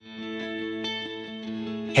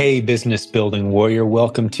Hey, business building warrior.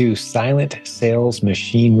 Welcome to Silent Sales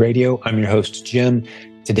Machine Radio. I'm your host, Jim.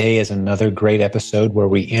 Today is another great episode where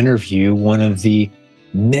we interview one of the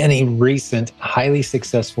many recent highly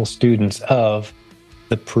successful students of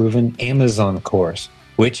the Proven Amazon course,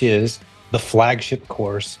 which is the flagship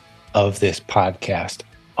course of this podcast.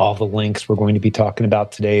 All the links we're going to be talking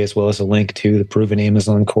about today, as well as a link to the Proven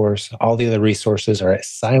Amazon course. All the other resources are at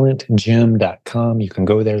silentgym.com. You can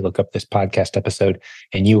go there, look up this podcast episode,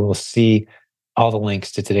 and you will see all the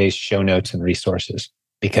links to today's show notes and resources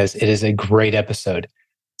because it is a great episode.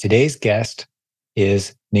 Today's guest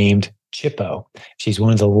is named Chippo. She's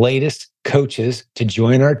one of the latest coaches to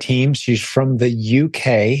join our team. She's from the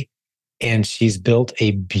UK, and she's built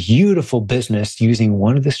a beautiful business using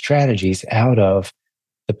one of the strategies out of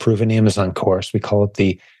the Proven Amazon course. We call it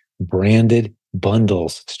the branded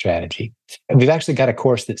bundles strategy. And we've actually got a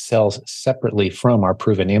course that sells separately from our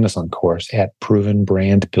Proven Amazon course at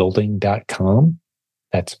provenbrandbuilding.com.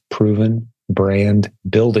 That's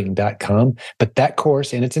provenbrandbuilding.com. But that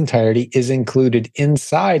course in its entirety is included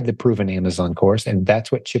inside the Proven Amazon course. And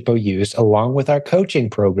that's what Chippo used along with our coaching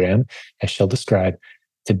program, as she'll describe,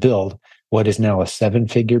 to build what is now a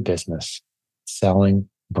 7-figure business selling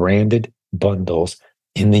branded bundles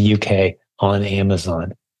in the UK on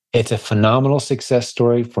Amazon. It's a phenomenal success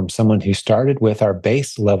story from someone who started with our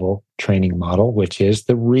base level training model, which is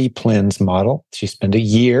the Replens model. She spent a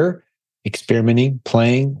year experimenting,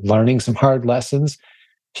 playing, learning some hard lessons.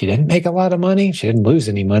 She didn't make a lot of money. She didn't lose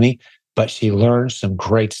any money, but she learned some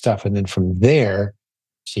great stuff. And then from there,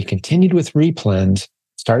 she continued with Replens,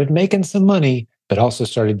 started making some money, but also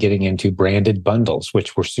started getting into branded bundles,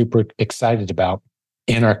 which we're super excited about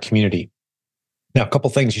in our community. Now, a couple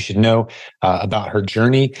things you should know about her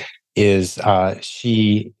journey is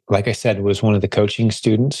she, like I said, was one of the coaching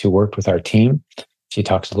students who worked with our team. She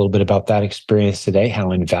talks a little bit about that experience today,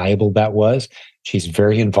 how invaluable that was. She's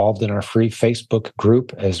very involved in our free Facebook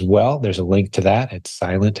group as well. There's a link to that at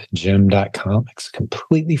silentgym.com. It's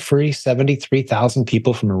completely free. 73,000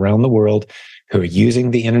 people from around the world who are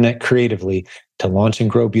using the internet creatively to launch and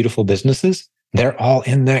grow beautiful businesses. They're all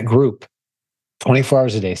in that group. 24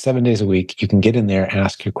 hours a day, 7 days a week, you can get in there,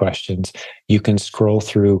 ask your questions. You can scroll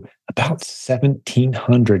through about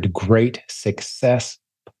 1,700 great success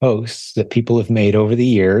posts that people have made over the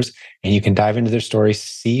years, and you can dive into their stories,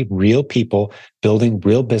 see real people building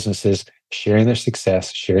real businesses, sharing their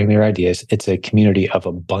success, sharing their ideas. It's a community of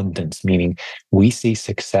abundance, meaning we see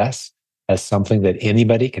success as something that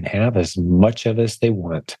anybody can have as much of as they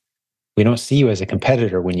want. We don't see you as a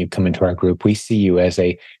competitor when you come into our group. We see you as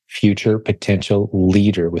a future potential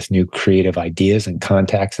leader with new creative ideas and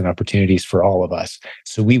contacts and opportunities for all of us.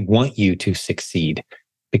 So we want you to succeed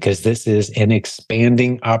because this is an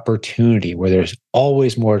expanding opportunity where there's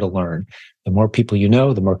always more to learn. The more people you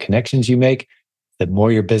know, the more connections you make, the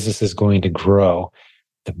more your business is going to grow,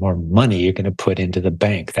 the more money you're going to put into the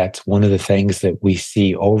bank. That's one of the things that we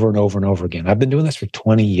see over and over and over again. I've been doing this for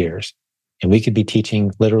 20 years. And we could be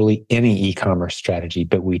teaching literally any e-commerce strategy,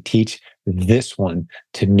 but we teach this one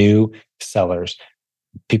to new sellers,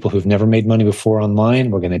 people who've never made money before online.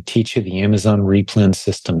 We're going to teach you the Amazon Replens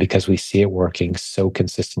system because we see it working so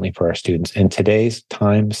consistently for our students. And today's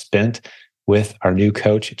time spent with our new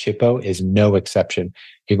coach, Chippo, is no exception.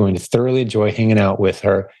 You're going to thoroughly enjoy hanging out with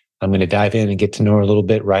her. I'm going to dive in and get to know her a little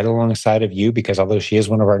bit right alongside of you because although she is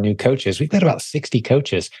one of our new coaches, we've got about 60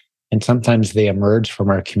 coaches, and sometimes they emerge from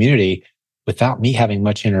our community without me having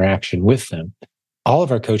much interaction with them. All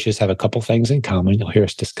of our coaches have a couple things in common. You'll hear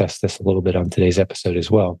us discuss this a little bit on today's episode as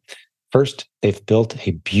well. First, they've built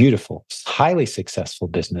a beautiful, highly successful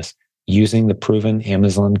business using the Proven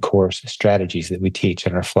Amazon course strategies that we teach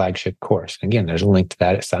in our flagship course. Again, there's a link to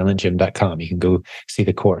that at silentgym.com. You can go see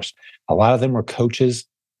the course. A lot of them were coaching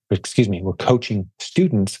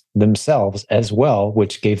students themselves as well,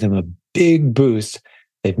 which gave them a big boost.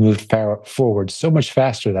 They've moved forward so much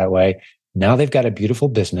faster that way. Now they've got a beautiful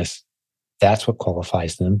business. That's what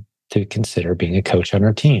qualifies them to consider being a coach on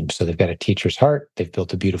our team. So they've got a teacher's heart. They've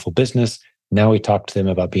built a beautiful business. Now we talk to them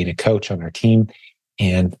about being a coach on our team.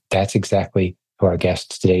 And that's exactly who our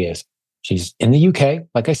guest today is. She's in the UK.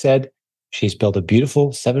 Like I said, she's built a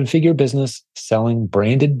beautiful 7-figure business selling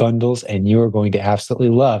branded bundles. And you are going to absolutely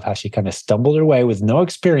love how she kind of stumbled her way with no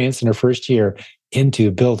experience in her first year into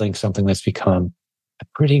building something that's become a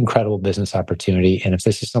pretty incredible business opportunity. And if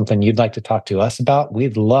this is something you'd like to talk to us about,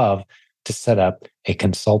 we'd love to set up a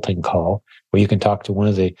consulting call where you can talk to one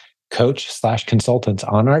of the coach/consultants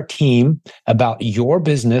on our team about your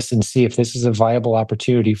business and see if this is a viable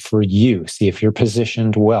opportunity for you. See if you're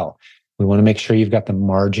positioned well. We want to make sure you've got the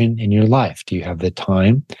margin in your life. Do you have the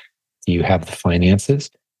time? Do you have the finances?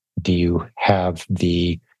 Do you have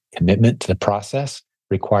the commitment to the process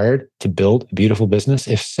required to build a beautiful business?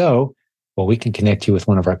 If so, well, we can connect you with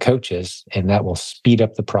one of our coaches, and that will speed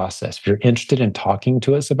up the process. If you're interested in talking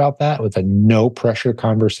to us about that with a no pressure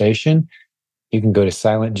conversation, you can go to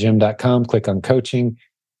silentjim.com, click on coaching,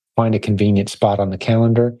 find a convenient spot on the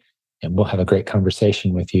calendar, and we'll have a great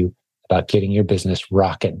conversation with you about getting your business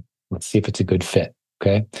rocking. Let's see if it's a good fit.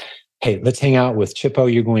 Okay. Hey, let's hang out with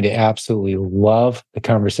Chippo. You're going to absolutely love the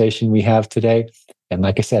conversation we have today. And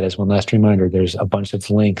like I said, as one last reminder, there's a bunch of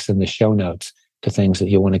links in the show notes to things that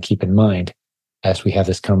you'll want to keep in mind as we have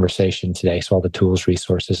this conversation today. So all the tools,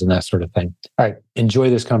 resources, and that sort of thing. All right. Enjoy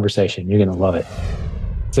this conversation. You're going to love it.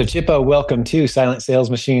 So Chippo, welcome to Silent Sales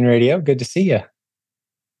Machine Radio. Good to see you.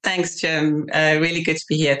 Thanks, Jim. Really good to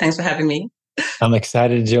be here. Thanks for having me. I'm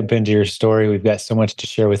excited to jump into your story. We've got so much to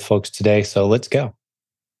share with folks today. So let's go.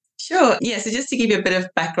 Sure. Yeah. So just to give you a bit of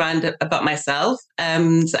background about myself.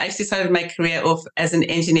 So I actually started my career off as an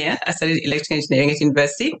engineer. I studied electrical engineering at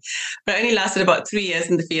university, but I only lasted about 3 years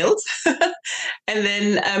in the field. And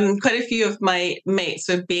then quite a few of my mates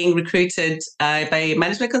were being recruited by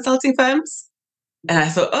management consulting firms. And I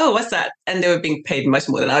thought, oh, what's that? And they were being paid much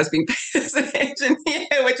more than I was being paid as an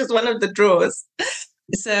engineer, which was one of the draws.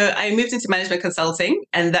 So I moved into management consulting,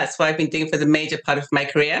 and that's what I've been doing for the major part of my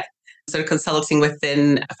career. So consulting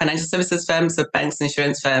within financial services firms, so banks and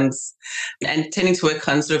insurance firms, and tending to work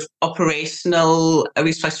on sort of operational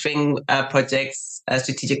restructuring projects,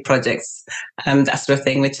 strategic projects, that sort of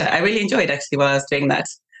thing, which I really enjoyed actually while I was doing that.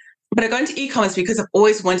 But I got into e-commerce because I've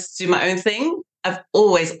always wanted to do my own thing. I've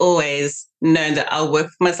always known that I'll work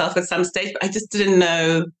for myself at some stage, but I just didn't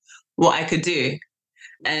know what I could do.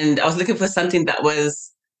 And I was looking for something that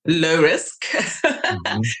was low risk,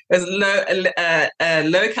 it was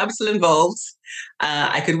low capital involved.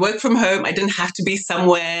 I could work from home. I didn't have to be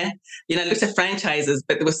somewhere. I looked at franchises,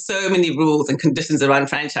 but there were so many rules and conditions around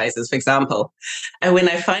franchises, for example. And when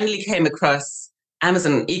I finally came across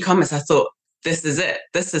Amazon e-commerce, I thought, this is it.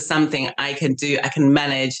 This is something I can do. I can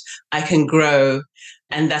manage. I can grow.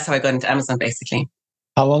 And that's how I got into Amazon, basically.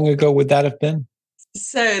 How long ago would that have been?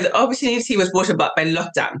 So the opportunity was brought about by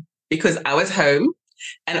lockdown because I was home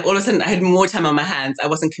and all of a sudden I had more time on my hands. I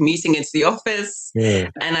wasn't commuting into the office. Yeah.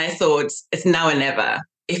 And I thought, it's now or never.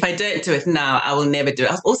 If I don't do it now, I will never do it.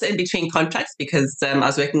 I was also in between contracts because I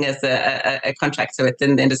was working as a contractor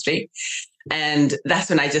within the industry. And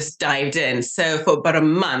that's when I just dived in. So for about a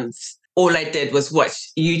month, all I did was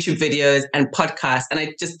watch YouTube videos and podcasts, and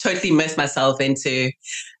I just totally immersed myself into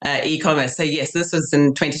e-commerce. So yes, this was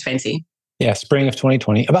in 2020. Yeah, spring of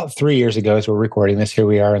 2020. About 3 years ago as we're recording this. Here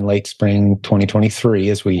we are in late spring 2023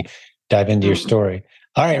 as we dive into your story.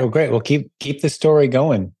 All right, well, great. We'll keep the story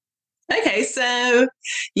going. Okay, so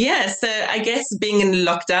I guess being in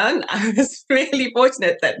lockdown, I was really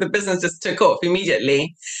fortunate that the business just took off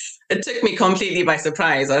immediately. It took me completely by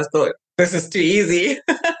surprise. I thought, this is too easy.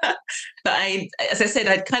 But as I said,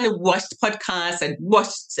 I'd kind of watched podcasts, I'd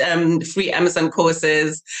watched free Amazon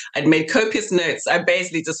courses, I'd made copious notes. I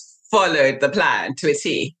basically just followed the plan to a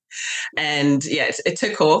T. And it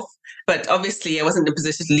took off. But obviously, I wasn't in a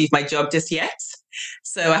position to leave my job just yet.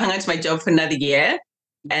 So I hung on to my job for another year.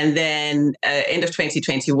 And then end of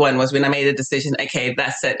 2021 was when I made a decision, okay,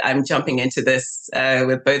 that's it. I'm jumping into this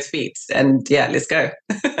with both feet. And let's go.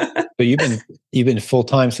 So you've been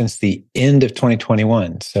full-time since the end of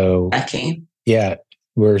 2021. So okay.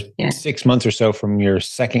 We're 6 months or so from your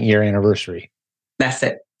second year anniversary. That's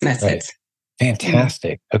it. That's right. It.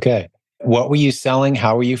 Fantastic. Okay. What were you selling?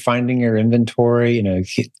 How were you finding your inventory?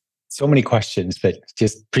 So many questions, but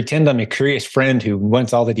just pretend I'm a curious friend who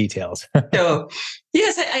wants all the details. Sure.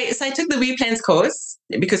 Yes, so I took the Replens course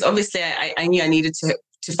because obviously I knew I needed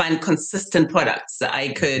to find consistent products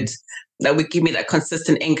that would give me that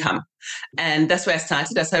consistent income. And that's where I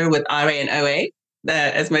started. I started with RA and OA,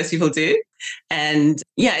 as most people do. And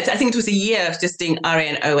I think it was a year of just doing RA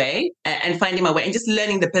and OA and finding my way and just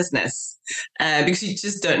learning the business because you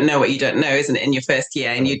just don't know what you don't know, isn't it, in your first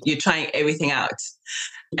year, and you're trying everything out.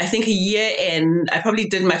 I think a year in, I probably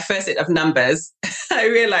did my first set of numbers. I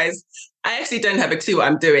realized I actually don't have a clue what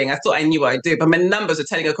I'm doing. I thought I knew what I'd do, but my numbers were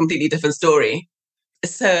telling a completely different story.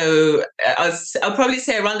 So I'll probably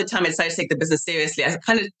say around the time I decided to take the business seriously, I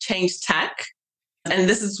kind of changed tack. And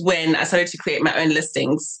this is when I started to create my own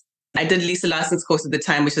listings. I did Lisa Larson's course at the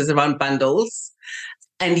time, which was around bundles.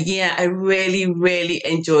 And I really, really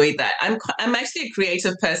enjoyed that. I'm actually a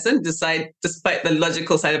creative person, despite the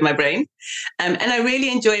logical side of my brain. And I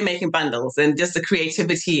really enjoy making bundles and just the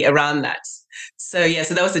creativity around that. So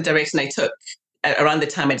that was the direction I took around the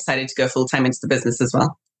time I decided to go full-time into the business as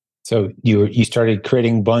well. So you started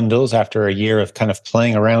creating bundles after a year of kind of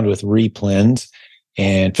playing around with replens.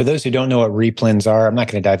 And for those who don't know what replens are, I'm not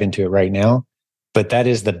going to dive into it right now, but that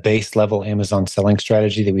is the base level Amazon selling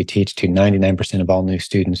strategy that we teach to 99% of all new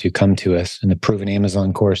students who come to us in the Proven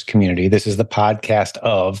Amazon course community. This is the podcast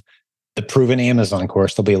of the Proven Amazon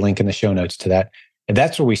course. There'll be a link in the show notes to that. And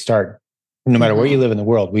that's where we start. No matter where you live in the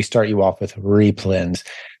world, we start you off with replens.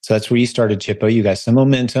 So that's where you started, Chippo. You got some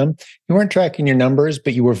momentum. You weren't tracking your numbers,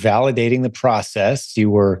 but you were validating the process. You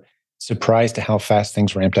were surprised at how fast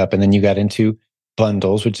things ramped up. And then you got into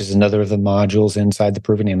bundles, which is another of the modules inside the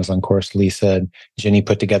Proven Amazon course. Lisa and Jenny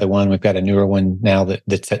put together one. We've got a newer one now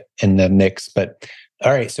that's in the mix. But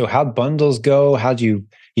all right, so how'd bundles go? You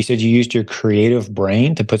said you used your creative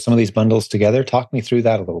brain to put some of these bundles together. Talk me through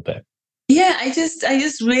that a little bit. Yeah, I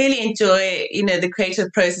just really enjoy, the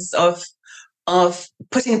creative process of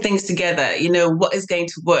putting things together. What is going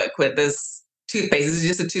to work with this toothpaste? Is it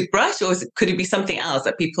just a toothbrush, or could it be something else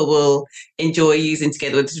that people will enjoy using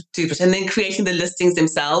together with the toothbrush? And then creating the listings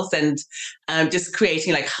themselves, and just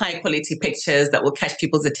creating like high quality pictures that will catch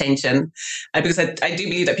people's attention, because I do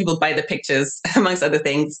believe that people buy the pictures amongst other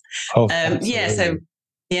things. Oh, So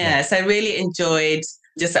I really enjoyed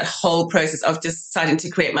just that whole process of just starting to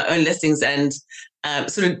create my own listings and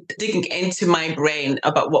sort of digging into my brain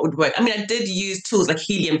about what would work. I mean, I did use tools like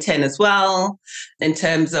Helium 10 as well in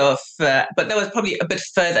terms of, but that was probably a bit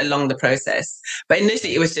further along the process. But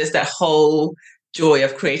initially, it was just that whole joy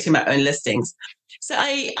of creating my own listings. So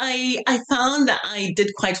I found that I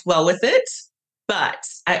did quite well with it, but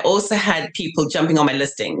I also had people jumping on my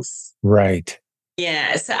listings. Right.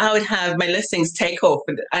 Yeah, so I would have my listings take off,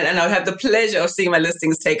 and I would have the pleasure of seeing my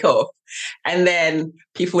listings take off. And then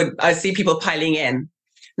I see people piling in.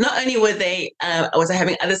 Not only were was I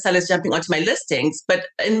having other sellers jumping onto my listings, but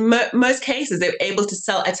in most cases, they were able to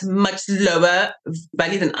sell at a much lower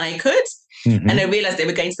value than I could. Mm-hmm. And I realized they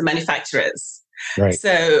were going to the manufacturers. Right.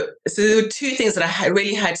 So there were two things that I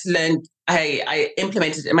really had to learn. I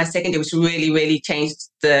implemented in my second year, which really, really changed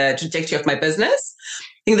the trajectory of my business.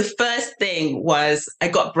 I think the first thing was I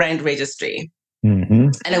got brand registry. Mm-hmm.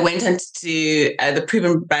 And I went into the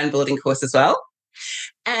Proven Brand Building course as well.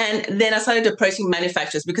 And then I started approaching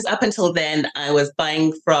manufacturers, because up until then I was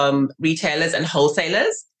buying from retailers and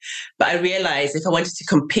wholesalers. But I realized if I wanted to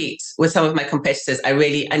compete with some of my competitors, I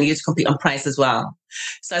needed to compete on price as well.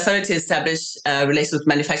 So I started to establish relations with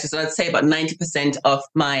manufacturers. So I'd say about 90% of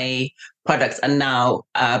my products are now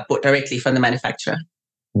bought directly from the manufacturer.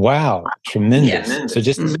 Wow, tremendous. Yeah. So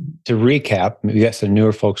just to recap, we got some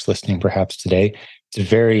newer folks listening perhaps today. It's a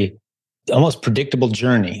very almost predictable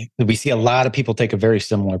journey. We see a lot of people take a very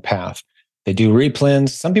similar path. They do replens.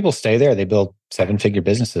 Some people stay there. They build 7-figure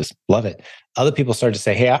businesses. Love it. Other people start to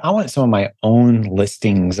say, hey, I want some of my own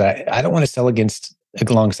listings. I don't want to sell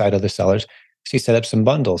alongside other sellers. So you set up some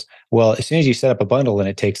bundles. Well, as soon as you set up a bundle and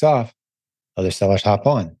it takes off, other sellers hop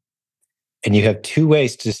on. And you have two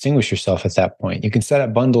ways to distinguish yourself at that point. You can set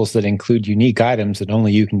up bundles that include unique items that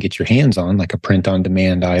only you can get your hands on, like a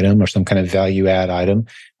print-on-demand item or some kind of value-add item,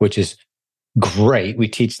 which is great. We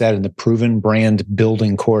teach that in the Proven Brand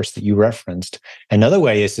Building course that you referenced. Another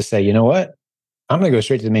way is to say, you know what? I'm going to go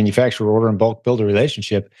straight to the manufacturer, order in bulk, build a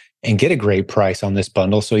relationship, and get a great price on this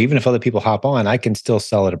bundle. So even if other people hop on, I can still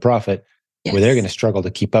sell at a profit where they're going to struggle to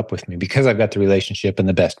keep up with me because I've got the relationship and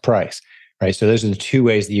the best price. Right. So those are the two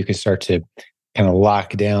ways that you can start to kind of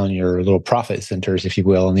lock down your little profit centers, if you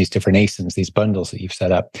will, in these different ASINs, these bundles that you've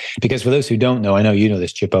set up. Because for those who don't know, I know you know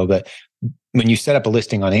this, Chippo, but when you set up a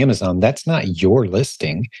listing on Amazon, that's not your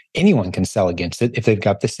listing. Anyone can sell against it if they've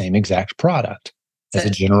got the same exact product as a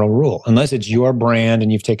general rule, unless it's your brand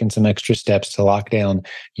and you've taken some extra steps to lock down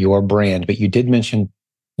your brand. But you did mention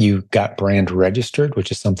you got brand registered, which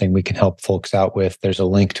is something we can help folks out with. There's a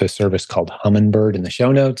link to a service called Humminbird in the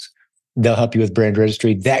show notes. They'll help you with brand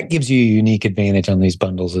registry. That gives you a unique advantage on these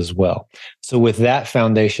bundles as well. So with that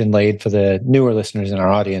foundation laid for the newer listeners in our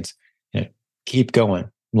audience, keep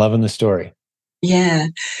going. Loving the story. Yeah.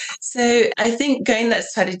 So I think going that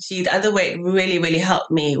strategy, the other way it really, really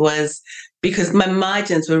helped me was because my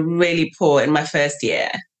margins were really poor in my first year.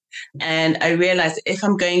 And I realized if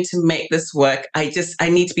I'm going to make this work, I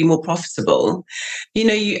need to be more profitable.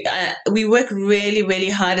 We work really, really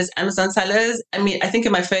hard as Amazon sellers. I mean, I think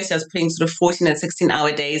in my first year, I was putting sort of 14 and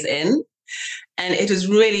 16-hour days in. And it was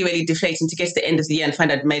really, really deflating to get to the end of the year and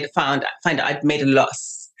find out I'd made a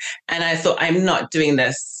loss. And I thought, I'm not doing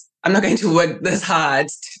this. I'm not going to work this hard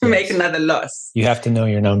to make another loss. You have to know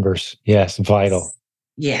your numbers. Yes, vital.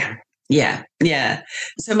 Yeah.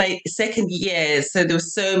 So my second year, so there were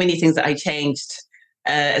so many things that I changed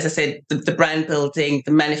as I said, the brand building,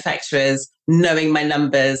 the manufacturers, knowing my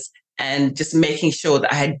numbers, and just making sure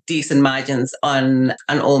that I had decent margins on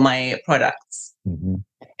all my products. Mm-hmm.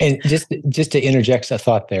 And just to interject a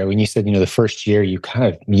thought there, when you said, the first year you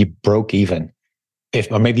broke even,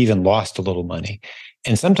 or maybe even lost a little money.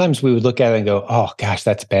 And sometimes we would look at it and go, oh gosh,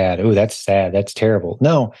 that's bad. Oh, that's sad. That's terrible.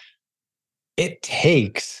 No,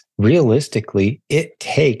 realistically, it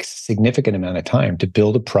takes a significant amount of time to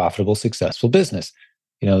build a profitable, successful business.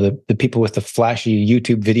 The people with the flashy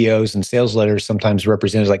YouTube videos and sales letters sometimes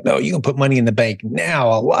represented like, no, you can put money in the bank now,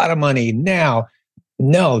 a lot of money now.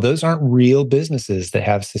 No, those aren't real businesses that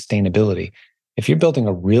have sustainability. If you're building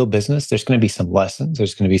a real business, there's going to be some lessons.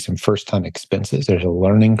 There's going to be some first-time expenses. There's a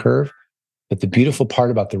learning curve. But the beautiful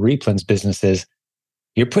part about the Replens business is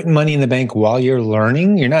you're putting money in the bank while you're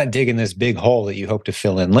learning. You're not digging this big hole that you hope to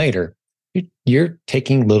fill in later. You're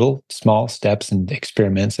taking little, small steps and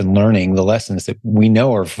experiments and learning the lessons that we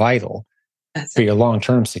know are vital for your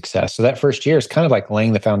long-term success. So that first year is kind of like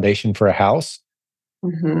laying the foundation for a house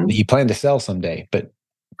that you plan to sell someday. But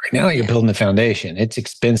right now you're building the foundation. It's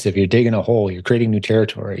expensive. You're digging a hole. You're creating new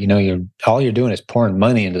territory. All you're doing is pouring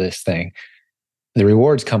money into this thing. The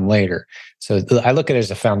rewards come later. So I look at it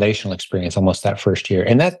as a foundational experience almost that first year.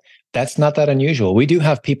 And that's not that unusual. We do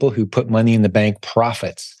have people who put money in the bank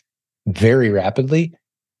profits very rapidly,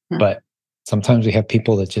 but sometimes we have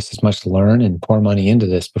people that just as much learn and pour money into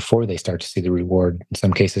this before they start to see the reward. In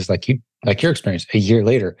some cases, like your experience, a year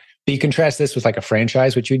later. But you contrast this with like a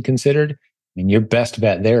franchise, which you'd considered. I mean, your best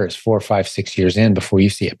bet there is 4, 5, 6 years in before you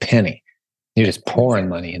see a penny. You're just pouring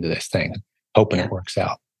money into this thing, hoping it works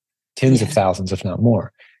out. Tens of thousands, if not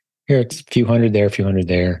more. Here it's a few hundred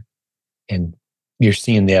there, and you're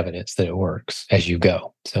seeing the evidence that it works as you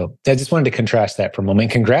go. So I just wanted to contrast that for a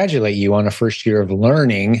moment. Congratulate you on a first year of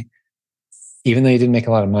learning. Even though you didn't make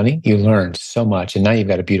a lot of money, you learned so much, and now you've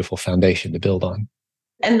got a beautiful foundation to build on.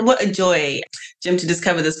 And what a joy, Jim, to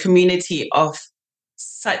discover this community of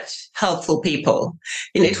such helpful people.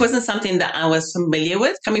 It wasn't something that I was familiar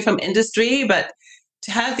with coming from industry, but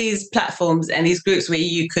to have these platforms and these groups where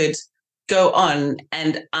you could go on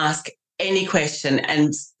and ask any question,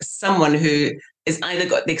 and someone who is either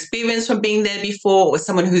got the experience from being there before, or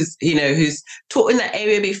someone who's taught in that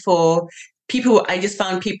area before. I just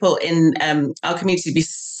found people in our community to be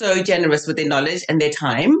so generous with their knowledge and their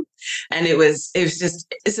time. And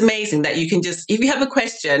it's amazing that you can just, if you have a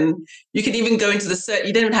question, you can even go into the search.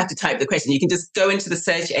 You don't even have to type the question. You can just go into the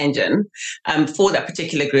search engine for that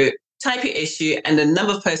particular group, type your issue, and the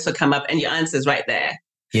number of posts will come up and your answer is right there.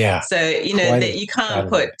 Yeah. So, that you can't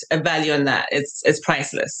put a value on that. It's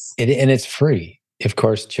priceless. And it's free. Of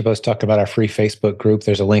course, Chippo's talked about our free Facebook group.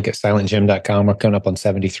 There's a link at silentjim.com. We're coming up on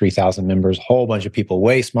 73,000 members, a whole bunch of people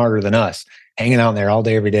way smarter than us, hanging out there all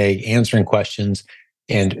day, every day, answering questions.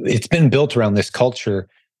 And it's been built around this culture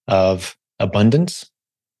of abundance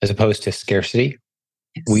as opposed to scarcity.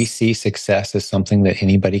 Yes. We see success as something that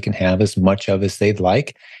anybody can have as much of as they'd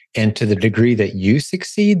like. And to the degree that you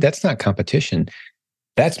succeed, that's not competition.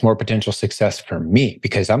 That's more potential success for me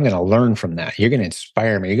because I'm going to learn from that. You're going to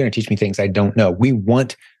inspire me. You're going to teach me things I don't know. We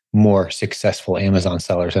want more successful Amazon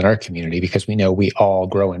sellers in our community because we know we all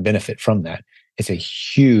grow and benefit from that. It's a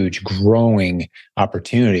huge growing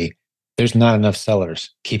opportunity. There's not enough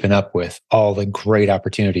sellers keeping up with all the great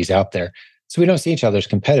opportunities out there. So we don't see each other as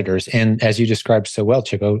competitors. And as you described so well,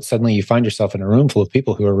 Chippo, suddenly you find yourself in a room full of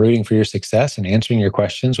people who are rooting for your success and answering your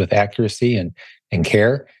questions with accuracy and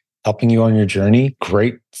care, helping you on your journey.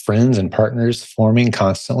 Great friends and partners forming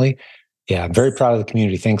constantly. Yeah, I'm very proud of the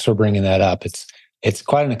community. Thanks for bringing that up. It's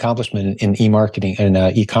quite an accomplishment in e-marketing and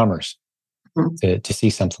e-commerce to see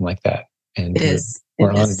something like that. And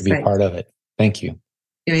we're honored to be part of it. Thank you.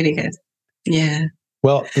 Really good. Yeah.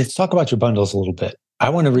 Well, let's talk about your bundles a little bit. I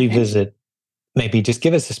want to revisit, maybe just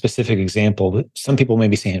give us a specific example. Some people may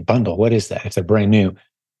be saying, bundle, what is that if they're brand new?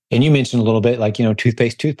 And you mentioned a little bit like,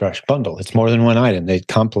 toothpaste, toothbrush, bundle. It's more than one item. It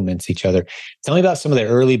complements each other. Tell me about some of the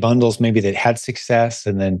early bundles maybe that had success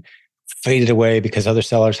and then faded away because other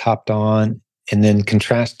sellers hopped on, and then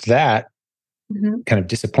contrast that kind of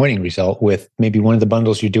disappointing result with maybe one of the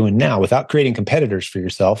bundles you're doing now without creating competitors for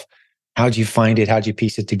yourself. How'd you find it? How'd you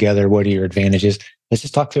piece it together? What are your advantages? Let's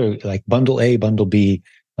just talk through like bundle A, bundle B,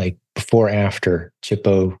 like before, after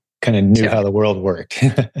Chippo kind of knew how the world worked.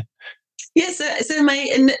 Yeah, so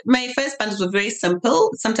my first bundles were very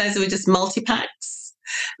simple. Sometimes they were just multi-packs.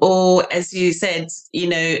 Or as you said,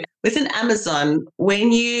 within Amazon,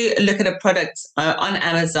 when you look at a product on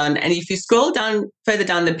Amazon, and if you scroll down further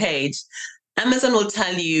down the page, Amazon will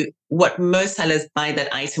tell you what most sellers buy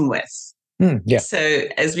that item with. Yeah. So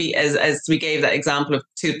as we gave that example of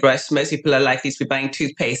toothbrush, most people are likely to be buying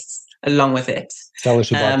toothpaste along with it. Sellers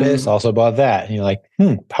who bought this also bought that. And you're like,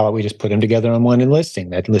 how about we just put them together on one listing?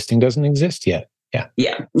 That listing doesn't exist yet.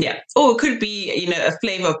 Yeah. Or it could be, a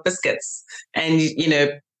flavor of biscuits, and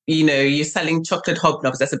you're selling chocolate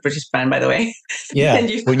hobnobs. That's a British brand, by the way. Yeah.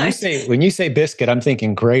 When you say biscuit, I'm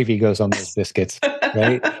thinking gravy goes on those biscuits,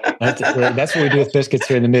 right? That's what we do with biscuits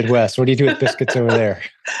here in the Midwest. What do you do with biscuits over there?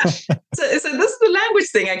 So this is the language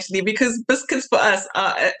thing, actually, because biscuits for us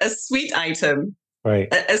are a sweet item. Right.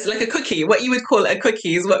 It's like a cookie. What you would call a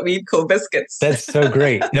cookie is what we'd call biscuits. That's so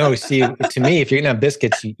great. No, see, to me, if you're going to have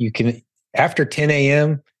biscuits, you can, after 10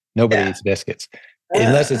 a.m., nobody eats biscuits.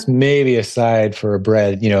 Unless it's maybe a side for a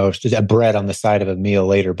bread, just a bread on the side of a meal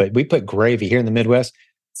later. But we put gravy here in the Midwest,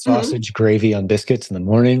 sausage gravy on biscuits in the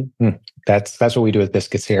morning. That's what we do with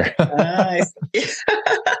biscuits here. Nice.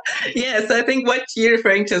 Yeah, so I think what you're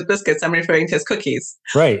referring to as biscuits, I'm referring to as cookies.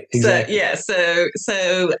 Right, exactly.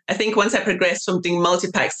 So I think once I progressed from doing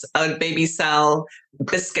multi-packs, I would maybe sell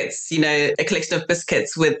biscuits, a collection of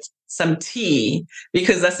biscuits with some tea,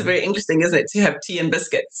 because that's very interesting, isn't it, to have tea and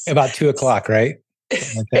biscuits? About 2:00, right?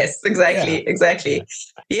 Like yes, exactly.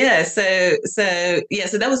 Yeah. So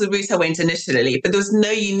that was the route I went initially, but there was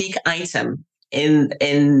no unique item in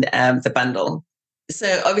the bundle.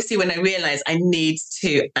 So obviously, when I realized I need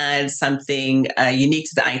to add something unique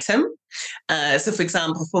to the item, so for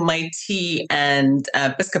example, for my tea and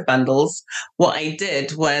biscuit bundles, what I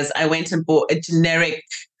did was I went and bought a generic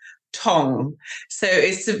tong. So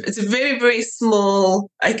it's a very, very small,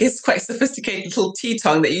 I guess quite sophisticated little tea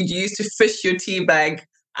tong that you'd use to fish your tea bag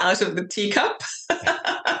out of the teacup.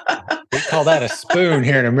 We call that a spoon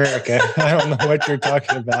here in America. I don't know what you're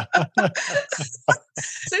talking about.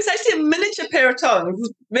 So it's actually a miniature pair of tongs,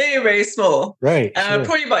 very, very small. Right. Sure.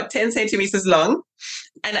 Probably about 10 centimeters long.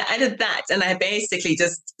 And I added that, and I basically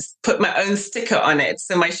just put my own sticker on it.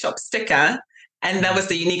 So my shop sticker. And that was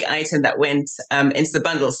the unique item that went into the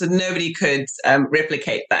bundle. So nobody could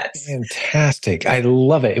replicate that. Fantastic. I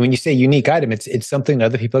love it. And when you say unique item, it's something that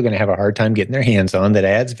other people are going to have a hard time getting their hands on that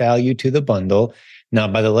adds value to the bundle. Now,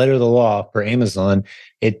 by the letter of the law for Amazon,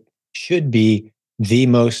 it should be the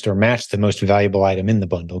most or match the most valuable item in the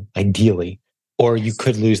bundle, ideally. Or you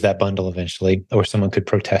could lose that bundle eventually, or someone could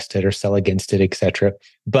protest it or sell against it, etc.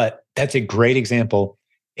 But that's a great example.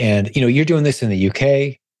 And, you're doing this in the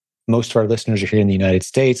UK. Most of our listeners are here in the United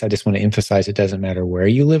States. I just want to emphasize it doesn't matter where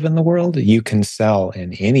you live in the world. You can sell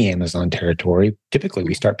in any Amazon territory. Typically,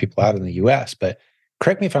 we start people out in the US, but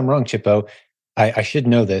correct me if I'm wrong, Chippo. I should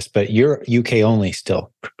know this, but you're UK only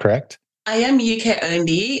still, correct? I am UK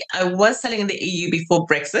only. I was selling in the EU before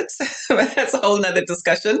Brexit. That's a whole nother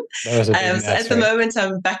discussion. So at the moment,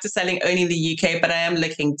 I'm back to selling only in the UK, but I am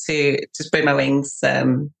looking to spread my wings by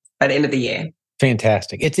the end of the year.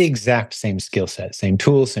 Fantastic. It's the exact same skill set, same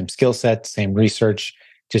tools, same skill set, same research.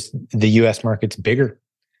 Just the US market's bigger.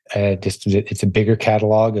 It's a bigger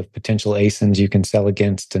catalog of potential ASINs you can sell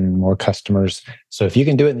against and more customers. So if you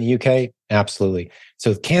can do it in the UK, absolutely.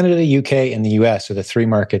 So Canada, UK, and the US are the three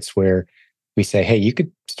markets where we say, hey, you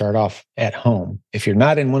could start off at home. If you're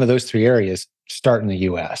not in one of those three areas, start in the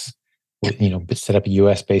US. But set up a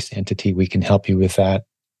US-based entity. We can help you with that.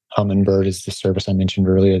 Hummingbird is the service I mentioned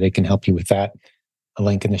earlier. They can help you with that. A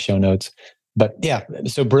link in the show notes. But yeah,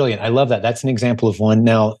 so brilliant. I love that. That's an example of one.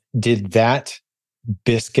 Now, did that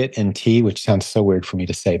biscuit and tea, which sounds so weird for me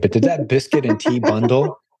to say, but did that biscuit and tea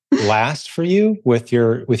bundle last for you with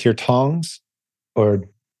your tongs, or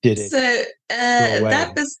did it? So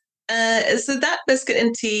that biscuit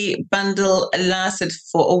and tea bundle lasted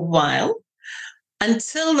for a while.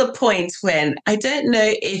 Until the point when, I don't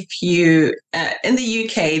know if you, in the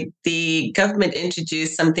UK, the government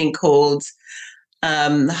introduced something called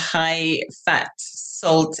high fat,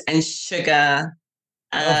 salt and sugar.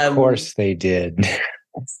 Of course they did.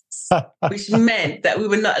 Which meant that we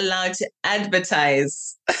were not allowed to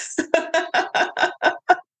advertise.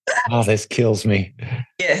 Oh, this kills me.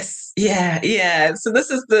 Yes. Yeah. So this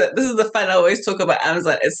is the fun I always talk about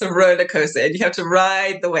Amazon. It's a roller coaster, and you have to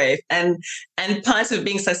ride the wave. And part of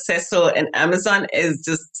being successful in Amazon is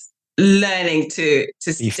just learning to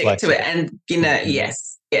stick to it. And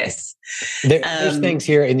yes. There's things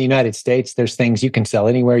here in the United States. There's things you can sell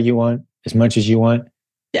anywhere you want, as much as you want.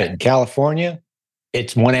 Yeah. But in California,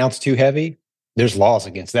 it's 1 ounce too heavy. There's laws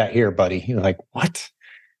against that here, buddy. You're like, what?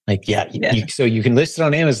 Like, so you can list it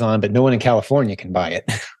on Amazon, but no one in California can buy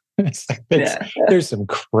it. There's some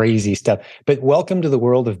crazy stuff. But welcome to the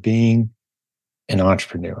world of being an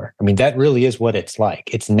entrepreneur. I mean, that really is what it's like.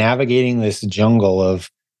 It's navigating this jungle of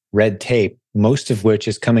red tape most of which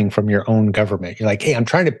is coming from your own government. You're like, hey, I'm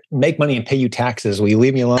trying to make money and pay you taxes. Will you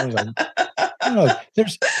leave me alone? Like, no,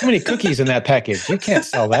 there's too many cookies in that package. You can't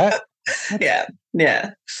sell that. Yeah.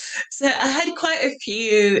 Yeah. So I had quite a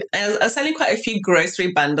few, I was selling quite a few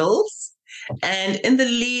grocery bundles. And in the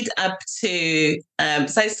lead up to,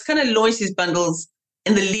 so I kind of launched these bundles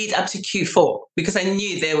in the lead up to Q4 because I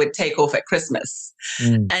knew they would take off at Christmas.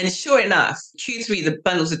 And sure enough, Q3, the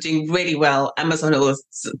bundles are doing really well. Amazon will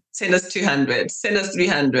send us 200, send us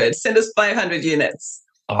 300, send us 500 units.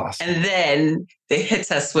 Awesome. And then they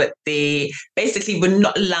hit us with basically we're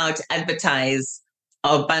not allowed to advertise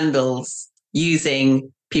our bundles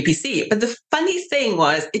using PPC. But the funny thing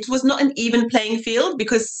was it was not an even playing field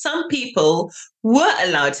because some people were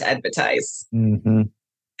allowed to advertise. Mm-hmm.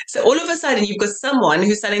 So all of a sudden you've got someone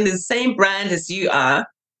who's selling the same brand as you are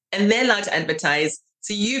and they're allowed to advertise.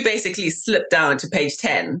 So you basically slip down to page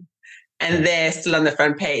 10 and they're still on the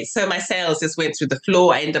front page. So my sales just went through the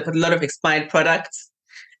floor. I ended up with a lot of expired products.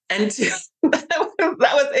 And that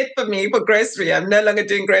was it for me for grocery. I'm no longer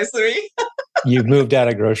doing grocery. You've moved out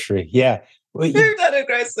of grocery. Yeah. Well, moved out of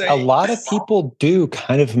grocery. A lot of people do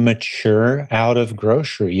kind of mature out of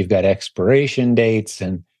grocery. You've got expiration dates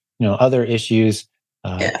and other issues.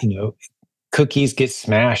 Cookies get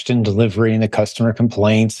smashed in delivery and the customer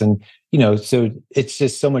complaints. And, so it's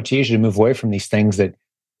just so much easier to move away from these things that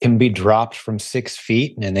can be dropped from 6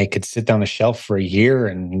 feet and they could sit on the shelf for a year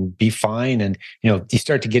and be fine. And, you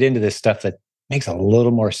start to get into this stuff that makes a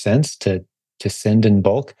little more sense to send in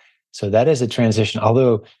bulk. So that is a transition,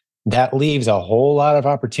 although that leaves a whole lot of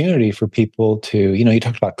opportunity for people to, you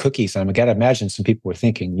talked about cookies. I got to imagine some people were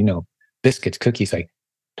thinking, biscuits, cookies, like,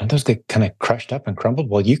 don't those get kind of crushed up and crumbled?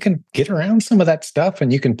 Well, you can get around some of that stuff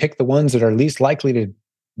and you can pick the ones that are least likely to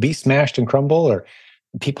be smashed and crumble, or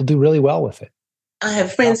people do really well with it. I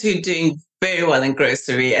have friends who are doing very well in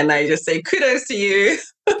grocery, and I just say kudos to you.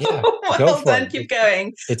 Yeah, well done, keep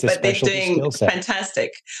going. It's a but they're specialty doing skill set.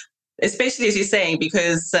 Fantastic, especially as you're saying,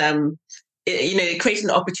 because it creates an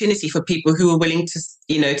opportunity for people who are willing to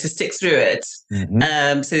to stick through it.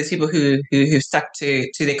 Mm-hmm. So there's people who've stuck to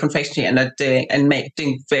their confectionery and are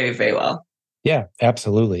doing very, very well. Yeah,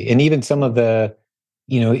 absolutely. And even some of the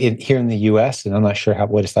here in the US, and I'm not sure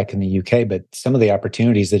what it's like in the UK, but some of the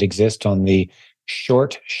opportunities that exist on the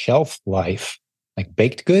short shelf life, like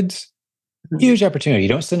baked goods, huge opportunity. You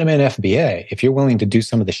don't send them in FBA. If you're willing to do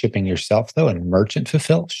some of the shipping yourself, though, and merchant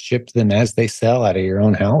fulfill, ship them as they sell out of your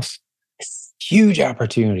own house, huge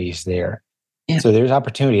opportunities there. Yeah. So there's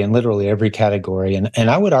opportunity in literally every category. And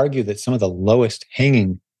I would argue that some of the lowest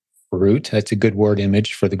hanging fruit, that's a good word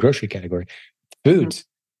image for the grocery category, foods,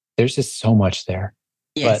 there's just so much there.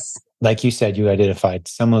 Yes. But like you said, you identified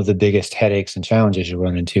some of the biggest headaches and challenges you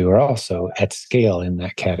run into are also at scale in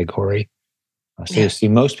that category. So you see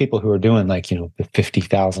most people who are doing the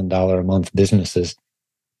 $50,000 a month businesses,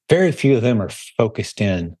 very few of them are focused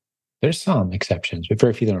in. There's some exceptions, but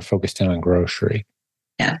very few of them are focused in on grocery.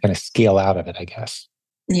 Yeah. Kind of scale out of it, I guess.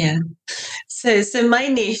 Yeah. So my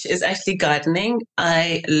niche is actually gardening.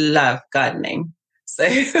 I love gardening. So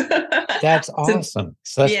that's awesome.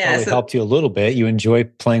 So that's probably helped you a little bit. You enjoy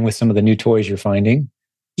playing with some of the new toys you're finding.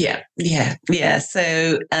 Yeah.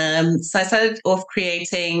 So I started off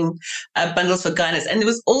creating bundles for gardeners, and it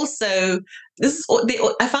was also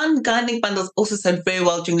I found gardening bundles also sold very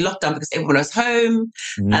well during lockdown because everyone was home,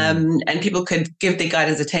 and people could give their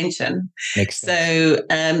gardens attention. Makes sense.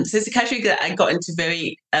 So it's a category that I got into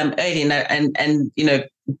very early, and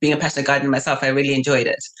being a passionate gardener myself, I really enjoyed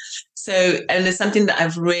it. So, and it's something that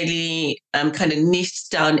I've really kind of niched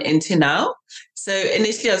down into now. So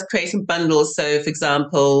initially I was creating bundles. So for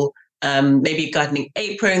example, maybe a gardening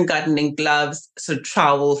apron, gardening gloves, sort of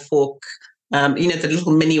trowel, fork, the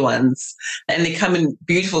little mini ones. And they come in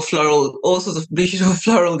all sorts of beautiful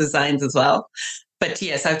floral designs as well. But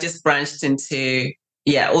yes, I've just branched into,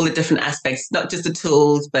 all the different aspects, not just the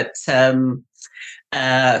tools, but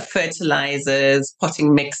fertilizers,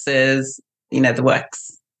 potting mixes, the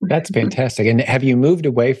works. That's fantastic. And have you moved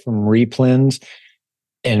away from replens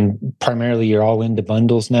and primarily you're all into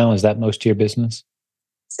bundles now? Is that most of your business?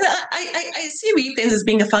 So I see replens as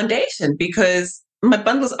being a foundation because my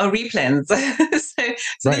bundles are replens.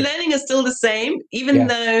 so the learning is still the same, even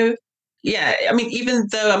though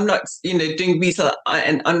I'm not, doing retail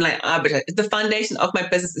and online arbitrage, the foundation of my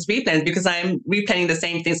business is replens because I'm replanning the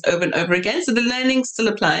same things over and over again. So the learning still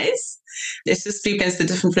applies. It's just replens the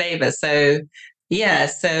different flavors. So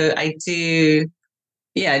I do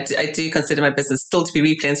consider my business still to be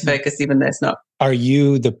replens focused, even though it's not. Are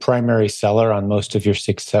you the primary seller on most of your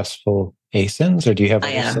successful ASINs, or do you have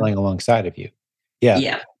others selling alongside of you?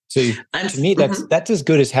 Yeah. So to me, that's as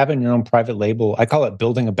good as having your own private label. I call it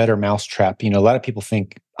building a better mousetrap. A lot of people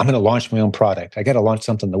think I'm going to launch my own product. I got to launch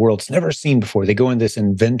something the world's never seen before. They go in this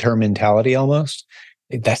inventor mentality almost.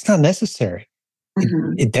 That's not necessary.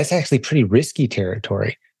 That's actually pretty risky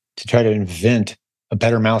territory to try to invent a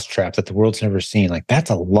better mousetrap that the world's never seen. Like that's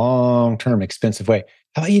a long-term expensive way.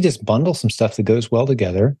 How about you just bundle some stuff that goes well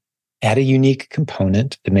together, add a unique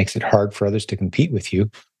component that makes it hard for others to compete with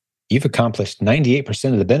you. You've accomplished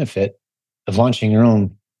 98% of the benefit of launching your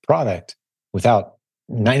own product without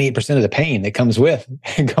 98% of the pain that comes with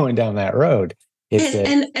going down that road.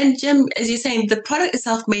 And Jim, as you're saying, the product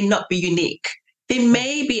itself may not be unique. There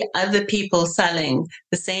may be other people selling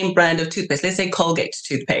the same brand of toothpaste, let's say Colgate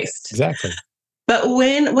toothpaste. Exactly. But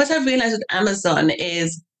what I've realized with Amazon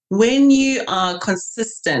is when you are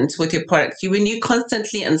consistent with your product, when you're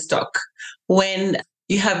constantly in stock, when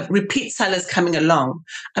you have repeat sellers coming along,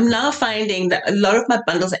 I'm now finding that a lot of my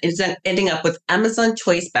bundles are ending up with Amazon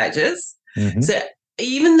Choice badges. So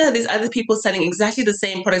even though there's other people selling exactly the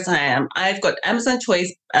same products I am, I've got Amazon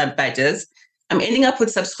Choice badges. I'm ending up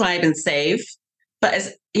with Subscribe and Save. But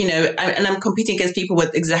as you know, and I'm competing against people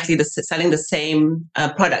with exactly selling the same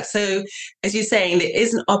product. So, as you're saying, there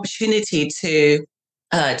is an opportunity to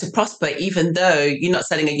prosper, even though you're not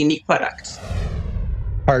selling a unique product.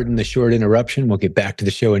 Pardon the short interruption. We'll get back to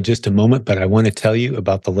the show in just a moment, but I want to tell you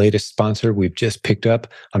about the latest sponsor we've just picked up.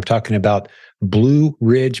 I'm talking about Blue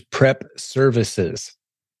Ridge Prep Services.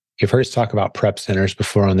 You've heard us talk about prep centers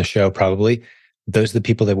before on the show, probably. Those are the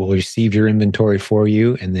people that will receive your inventory for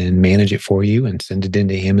you and then manage it for you and send it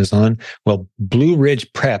into Amazon. Well, Blue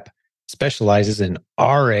Ridge Prep specializes in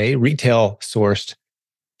RA, retail sourced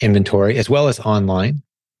inventory, as well as online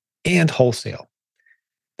and wholesale.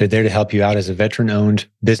 They're there to help you out as a veteran-owned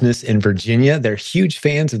business in Virginia. They're huge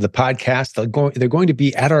fans of the podcast. They're going to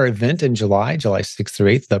be at our event in July 6th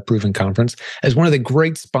through 8th, the Proven Conference, as one of the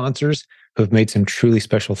great sponsors who have made some truly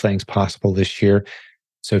special things possible this year.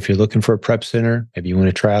 So if you're looking for a prep center, maybe you want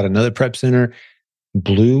to try out another prep center,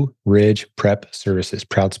 Blue Ridge Prep Services,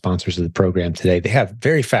 proud sponsors of the program today. They have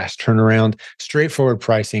very fast turnaround, straightforward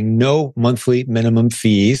pricing, no monthly minimum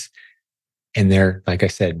fees. And they're, like I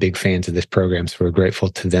said, big fans of this program, so we're grateful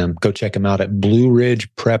to them. Go check them out at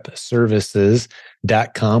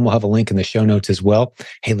blueridgeprepservices.com. We'll have a link in the show notes as well.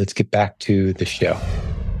 Hey, let's get back to the show.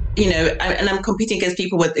 And I'm competing against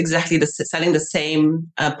people with exactly selling the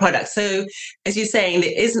same product. So, as you're saying,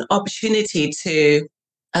 there is an opportunity to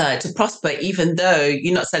prosper, even though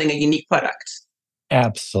you're not selling a unique product.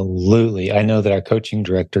 Absolutely. I know that our coaching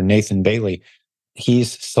director, Nathan Bailey,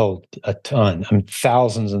 he's sold a ton,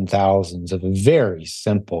 thousands and thousands of a very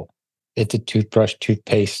simple, it's a toothbrush,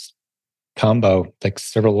 toothpaste combo, like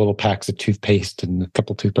several little packs of toothpaste and a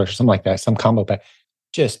couple toothbrushes, something like that, some combo pack,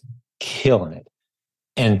 just killing it.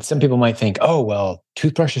 And some people might think, oh, well,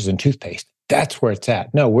 toothbrushes and toothpaste, that's where it's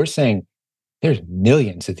at. No, we're saying there's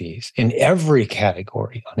millions of these in every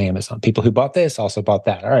category on Amazon. People who bought this also bought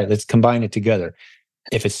that. All right, let's combine it together.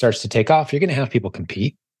 If it starts to take off, you're going to have people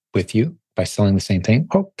compete with you by selling the same thing.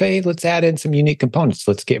 Okay, let's add in some unique components.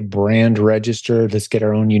 Let's get brand registered. Let's get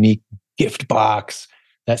our own unique gift box,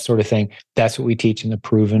 that sort of thing. That's what we teach in the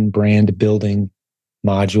Proven Brand Building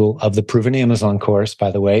module of the Proven Amazon course. By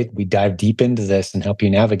the way, we dive deep into this and help you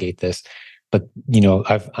navigate this. But,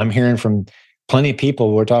 I'm hearing from plenty of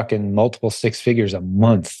people, we're talking multiple six figures a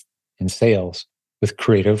month in sales with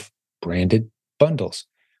creative branded bundles.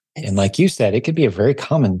 And like you said, it could be a very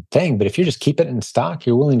common thing, but if you just keep it in stock,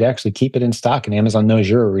 you're willing to actually keep it in stock, and Amazon knows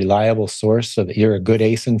you're a reliable source so that you're a good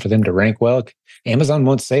ASIN for them to rank well. Amazon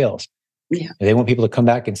wants sales. Yeah. They want people to come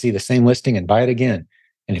back and see the same listing and buy it again.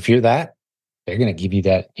 And if you're that, they're going to give you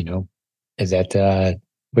that, is that,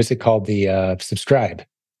 what's it called? The subscribe.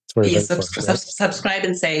 Subscribe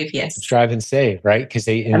and save, yes. Subscribe and save, right? Because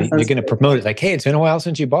they're going to promote it like, hey, it's been a while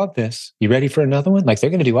since you bought this. You ready for another one? Like they're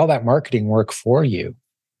going to do all that marketing work for you.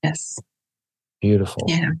 Yes. Beautiful.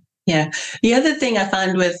 Yeah. The other thing I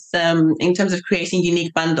found with, in terms of creating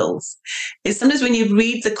unique bundles, is sometimes when you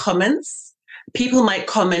read the comments, people might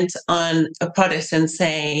comment on a product and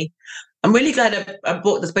say, I'm really glad I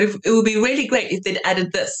bought this, but it would be really great if they'd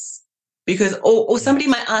added this. Because, or somebody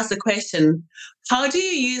might ask the question, how do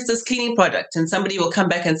you use this cleaning product? And somebody will come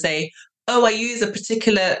back and say, oh, I use a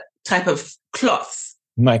particular type of cloth.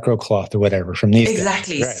 Microcloth or whatever from these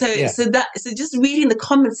exactly guys. Right. So just reading the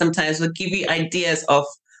comments sometimes will give you ideas of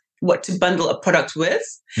what to bundle a product with.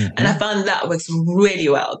 And I found that works really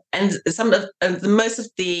well. And some of most of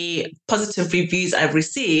the positive reviews I've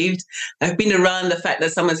received have been around the fact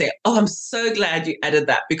that someone say, oh, I'm so glad you added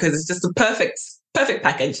that because it's just a perfect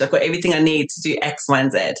package. I've got everything I need to do X, Y,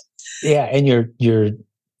 and Z. Yeah, and you're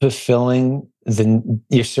fulfilling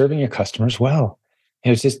you're serving your customers well.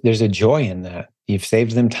 And it's just, there's a joy in that. You've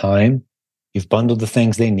saved them time. You've bundled the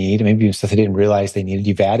things they need, maybe even stuff they didn't realize they needed.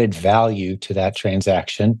 You've added value to that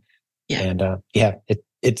transaction. Yeah. And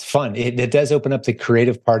it's fun. It does open up the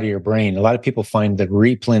creative part of your brain. A lot of people find the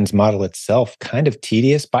Replens model itself kind of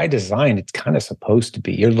tedious. By design, it's kind of supposed to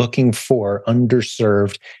be. You're looking for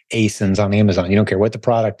underserved ASINs on Amazon. You don't care what the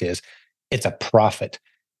product is. It's a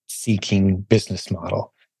profit-seeking business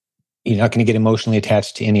model. You're not going to get emotionally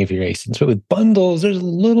attached to any of your ASINs. But with bundles, there's a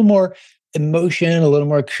little more emotion, a little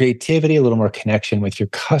more creativity, a little more connection with your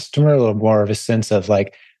customer, a little more of a sense of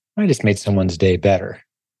like, I just made someone's day better,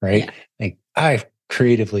 right? Yeah. Like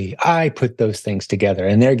I put those things together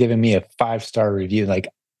and they're giving me a 5-star review. Like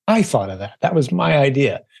I thought of that. That was my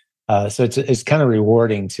idea. So it's kind of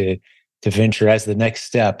rewarding to venture as the next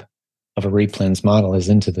step of a Replens model is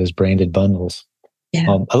into those branded bundles.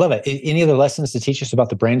 Yeah. I love it. Any other lessons to teach us about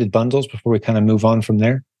the branded bundles before we kind of move on from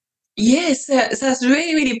there? Yes. So I was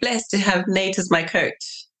really, really blessed to have Nate as my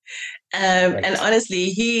coach. Right. And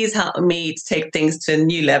honestly, he's helped me to take things to a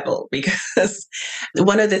new level because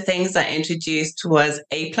one of the things I introduced was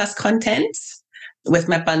A+ content with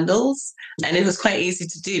my bundles. And it was quite easy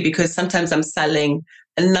to do because sometimes I'm selling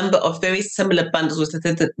a number of very similar bundles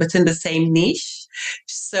within the same niche.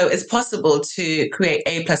 So it's possible to create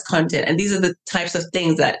A+ content. And these are the types of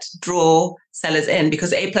things that draw sellers in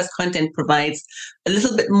because A+ content provides a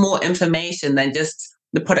little bit more information than just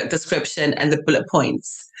the product description and the bullet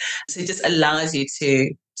points. So it just allows you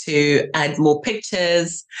to add more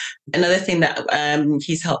pictures. Another thing that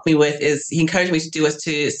he's helped me with is he encouraged me to do was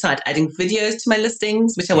to start adding videos to my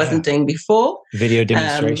listings, which I wasn't doing before. Video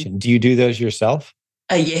demonstration. Do you do those yourself?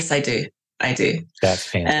 Yes, I do. That's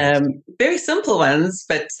fantastic. Very simple ones,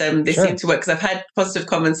 but they seem to work because I've had positive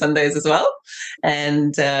comments on those as well.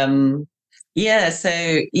 And so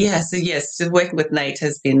working with Nate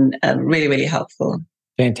has been really, really helpful.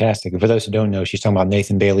 Fantastic. For those who don't know, she's talking about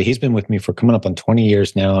Nathan Bailey. He's been with me for coming up on 20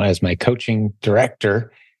 years now as my coaching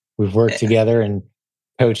director. We've worked together and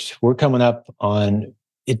coached. We're coming up on,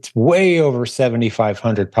 it's way over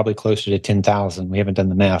 7,500, probably closer to 10,000. We haven't done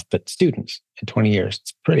the math, but students in 20 years.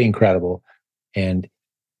 It's pretty incredible. And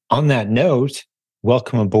on that note,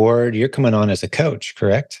 welcome aboard. You're coming on as a coach,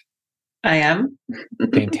 correct? I am.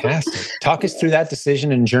 Fantastic. Talk us through that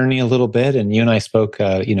decision and journey a little bit. And you and I spoke,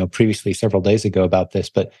 previously several days ago about this,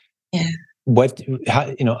 but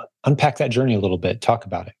unpack that journey a little bit. Talk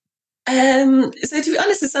about it. So to be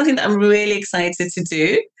honest, it's something that I'm really excited to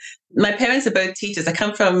do. My parents are both teachers. I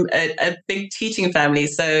come from a big teaching family,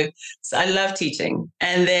 so I love teaching.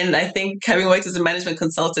 And then I think having worked as a management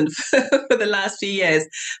consultant for the last few years,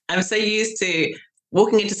 I'm so used to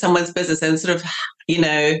walking into someone's business and sort of,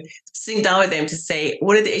 sitting down with them to say,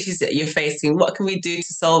 what are the issues that you're facing? What can we do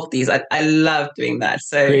to solve these? I love doing that.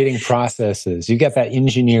 So creating processes. You got that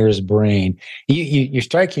engineer's brain. You're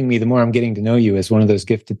striking me the more I'm getting to know you as one of those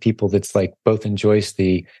gifted people that's like both enjoys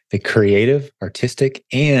the creative, artistic,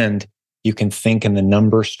 and you can think in the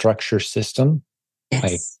number structure system. Yes.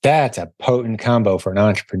 Like that's a potent combo for an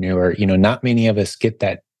entrepreneur. Not many of us get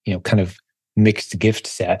that, kind of mixed gift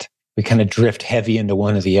set. We kind of drift heavy into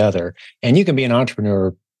one or the other. And you can be an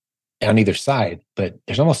entrepreneur on either side, but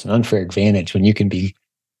there's almost an unfair advantage when you can be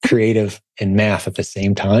creative and math at the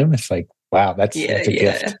same time. It's like, wow, that's a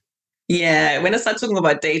gift. Yeah. When I start talking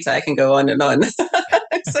about data, I can go on and on. So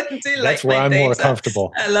that's where I'm more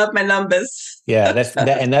comfortable. I love my numbers. Yeah,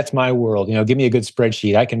 and that's my world. Give me a good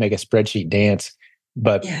spreadsheet. I can make a spreadsheet dance.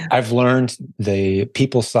 But I've learned the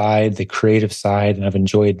people side, the creative side, and I've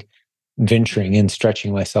enjoyed venturing in,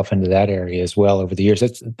 stretching myself into that area as well over the years.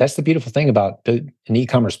 That's the beautiful thing about an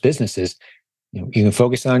e-commerce business is, you can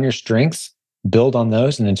focus on your strengths, build on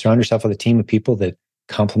those, and then surround yourself with a team of people that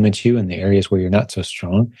complement you in the areas where you're not so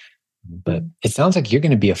strong. But it sounds like you're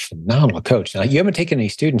going to be a phenomenal coach. Now, you haven't taken any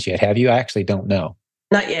students yet, have you? I actually don't know.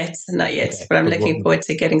 Not yet, okay. But I'm looking forward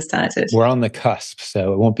to getting started. We're on the cusp,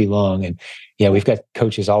 so it won't be long. And we've got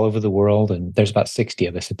coaches all over the world, and there's about 60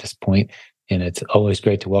 of us at this point. And it's always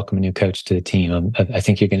great to welcome a new coach to the team. I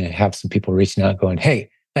think you're going to have some people reaching out going, hey,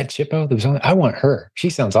 that Chippo that was on, I want her. She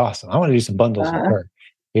sounds awesome. I want to do some bundles with her.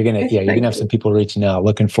 You're going to have some people reaching out.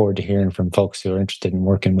 Looking forward to hearing from folks who are interested in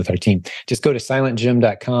working with our team. Just go to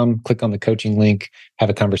silentgym.com, click on the coaching link, have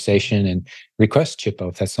a conversation, and request Chippo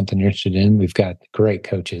if that's something you're interested in. We've got great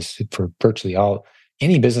coaches for virtually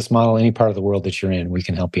any business model, any part of the world that you're in. We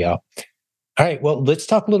can help you out. All right. Well, let's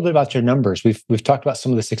talk a little bit about your numbers. We've talked about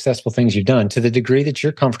some of the successful things you've done. To the degree that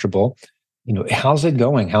you're comfortable, how's it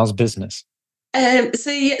going? How's business?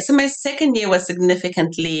 So my second year was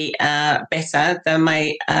significantly better than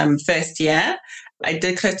my first year. I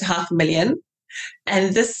did close to 500,000.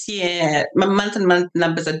 And this year, my month-on-month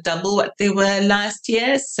numbers are double what they were last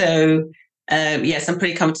year. So yes, I'm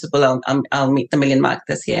pretty comfortable. I'll meet the million mark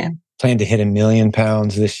this year. Plan to hit £1 million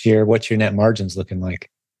this year. What's your net margins looking like?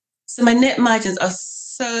 So my net margins are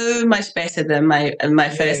so much better than my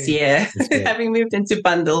first year, having moved into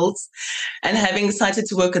bundles and having started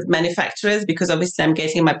to work with manufacturers, because obviously I'm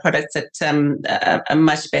getting my products at a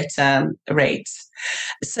much better rate.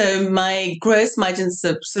 So my gross margins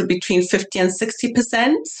are sort of between 50 and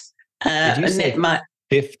 60%. Did you say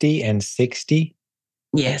 50 and 60?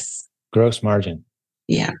 Yes. Gross margin.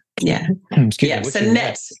 Yeah. Excuse me. So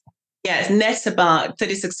net? Yeah, it's net about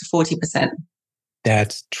 36 to 40%.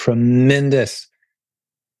 That's tremendous.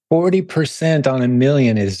 40% on $1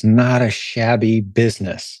 million is not a shabby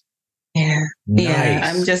business. Yeah. Nice. Yeah.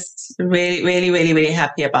 I'm just really, really, really, really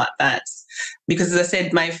happy about that. Because as I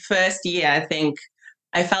said, my first year, I think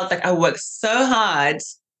I felt like I worked so hard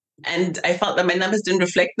and I felt that my numbers didn't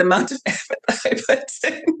reflect the amount of effort that I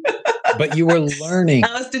put in. But you were learning.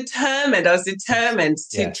 I was determined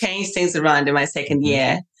to change things around in my second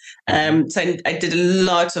year. So I did a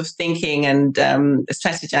lot of thinking and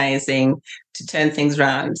strategizing to turn things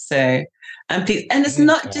around. So I'm pleased. And it's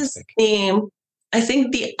not just me. I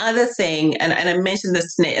think the other thing, and I mentioned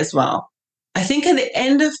this to Nate as well, I think at the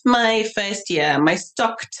end of my first year, my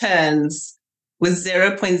stock turns was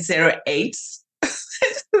 0.08.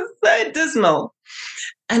 It's so dismal.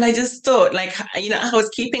 And I just thought, I was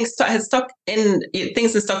keeping stock, I had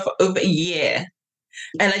things in stock for over a year.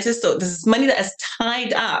 And I just thought, this is money that is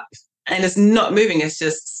tied up and it's not moving. It's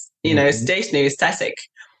just, stationary, static.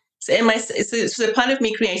 So part of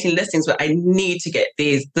me creating listings where I need to get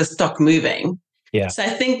the stock moving. Yeah. So I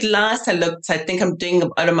think last I looked, I think I'm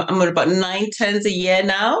at about 9 turns a year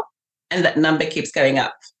now. And that number keeps going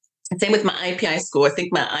up. Same with my IPI score. I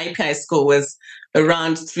think my IPI score was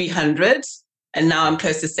around 300. And now I'm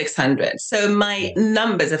close to 600. So my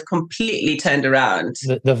numbers have completely turned around.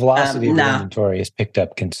 The velocity of the inventory has picked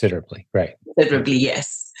up considerably, right? Considerably,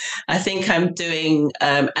 yes. I think I'm doing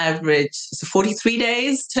average 43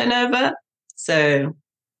 days turnover. So,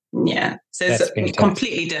 yeah. So it's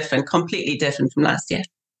completely different from last year.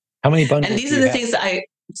 How many bundles? And these are the things that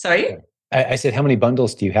sorry? I said, how many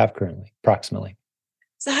bundles do you have currently, approximately?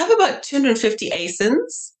 So I have about 250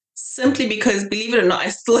 ASINs. Simply because, believe it or not, I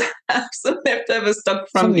still have some leftover stock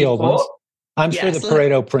from some of the before. Old ones. I'm sure the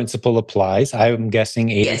Pareto principle applies. I'm guessing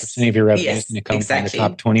 80% of your revenue is going to come from the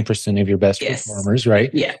top 20% of your best performers, right?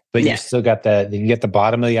 Yeah. But you still got you get the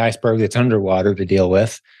bottom of the iceberg that's underwater to deal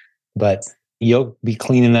with. But you'll be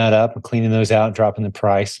cleaning that up and cleaning those out, dropping the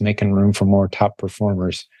price, making room for more top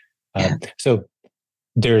performers. So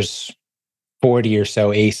there's 40 or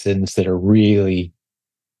so ASINs that are really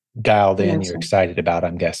dialed in, you're excited about,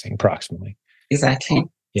 I'm guessing, approximately. Exactly.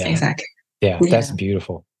 Yeah. Exactly. Yeah, that's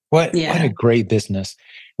beautiful. What a great business.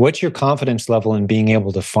 What's your confidence level in being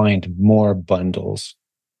able to find more bundles?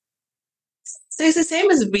 So it's the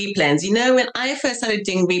same as replans. When I first started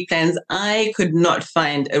doing replans, I could not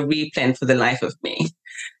find a replan for the life of me.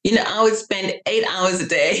 I would spend 8 hours a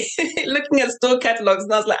day looking at store catalogs,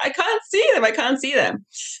 and I was like, I can't see them.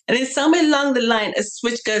 And then somewhere along the line, a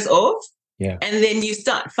switch goes off. Yeah. And then you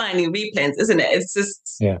start finding replans, isn't it? It's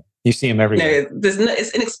just... Yeah. You see them everywhere.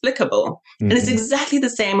 It's inexplicable. And it's exactly the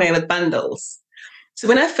same way with bundles. So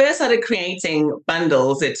when I first started creating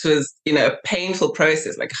bundles, it was, a painful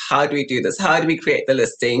process. Like, how do we do this? How do we create the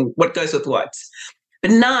listing? What goes with what? But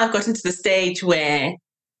now I've gotten to the stage where,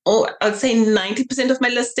 I'd say 90% of my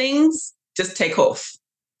listings just take off.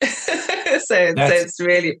 so it's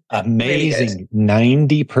really amazing.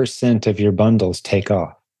 Really 90% of your bundles take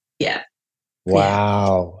off. Yeah.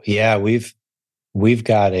 Wow. Yeah, we've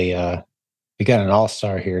got an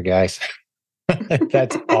all-star here, guys.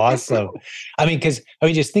 That's awesome.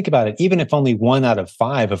 Just think about it. Even if only 1 out of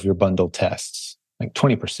 5 of your bundle tests, like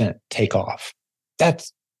 20%, take off,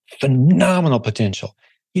 that's phenomenal potential.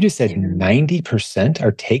 You just said 90%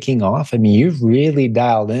 are taking off. You've really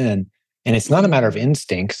dialed in, and it's not a matter of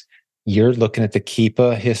instincts. You're looking at the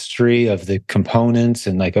Keepa history of the components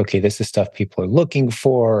and okay, this is stuff people are looking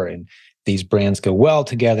for, and these brands go well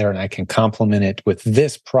together, and I can complement it with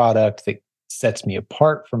this product that sets me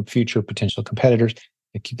apart from future potential competitors.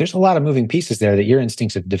 There's a lot of moving pieces there that your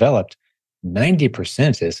instincts have developed.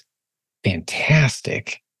 90% is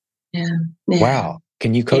fantastic. Yeah. Wow.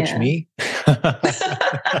 Can you coach me? I'm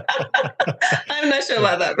not sure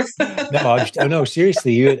about that. No,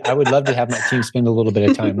 seriously. I would love to have my team spend a little bit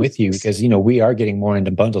of time with you because, we are getting more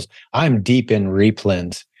into bundles. I'm deep in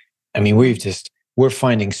replens. I mean, we're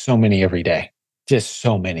finding so many every day, just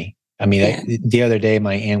so many. I mean, the other day,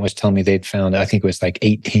 my aunt was telling me they'd found, I think it was like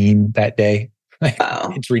 18 that day.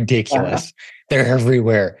 Wow. It's ridiculous. Wow. They're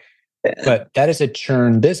everywhere. Yeah. But that is a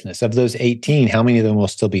churn business. Of those 18, how many of them will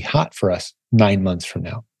still be hot for us 9 months from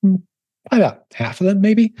now? About half of them,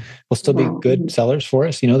 maybe, will still be good sellers for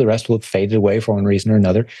us. The rest will have faded away for one reason or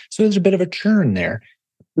another. So there's a bit of a churn there.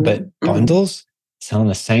 But bundles, selling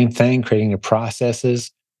the same thing, creating your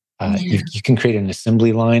processes. You can create an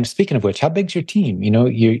assembly line. Speaking of which, how big's your team?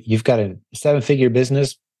 You've got a 7-figure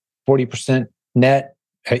business, 40% net.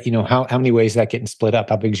 How many ways is that getting split up?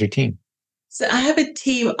 How big is your team? So I have a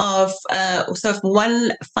team of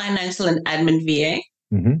one financial and admin VA.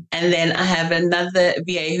 Mm-hmm. And then I have another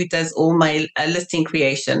VA who does all my listing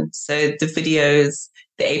creation. So the videos,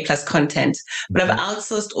 the A+ content. But I've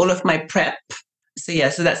outsourced all of my prep. So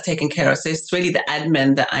that's taken care of. So it's really the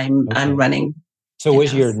admin that I'm running. So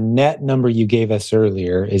was your net number you gave us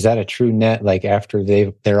earlier, is that a true net, like after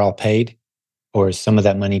they're all paid? Or is some of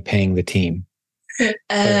that money paying the team? So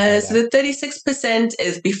the 36%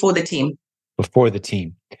 is before the team. Before the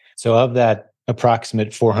team. So of that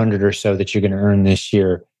approximate 400 or so that you're going to earn this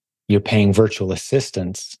year, you're paying virtual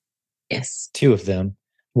assistants. Yes. 2 of them.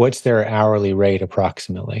 What's their hourly rate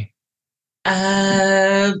approximately?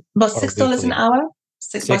 About $6 an hour.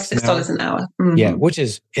 $6 an hour. Mm-hmm.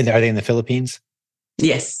 Yeah. Are they in the Philippines?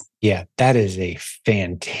 Yes. Yeah. That is a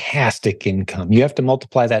fantastic income. You have to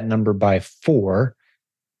multiply that number by 4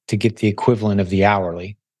 to get the equivalent of the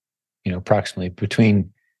hourly, approximately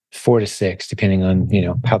between 4 to 6, depending on,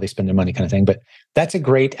 how they spend their money kind of thing. But that's a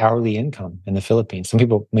great hourly income in the Philippines. Some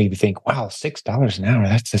people maybe think, wow, $6 an hour,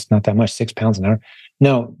 that's just not that much, £6 an hour.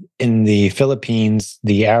 No, in the Philippines,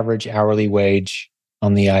 the average hourly wage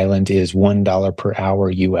on the island is $1 per hour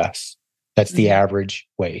US. That's the average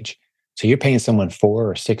wage. So you're paying someone $4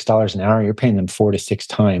 or $6 an hour, you're paying them 4 to 6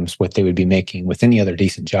 times what they would be making with any other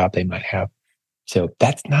decent job they might have. So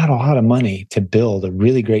that's not a lot of money to build a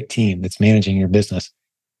really great team that's managing your business.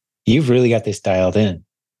 You've really got this dialed in.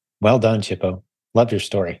 Well done, Chippo. Love your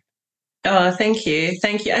story. Oh, thank you.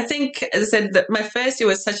 Thank you. I think, as I said, that my first year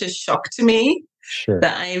was such a shock to me. Sure.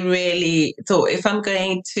 That I really thought, if I'm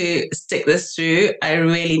going to stick this through, I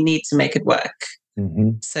really need to make it work.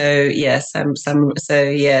 Mm-hmm. So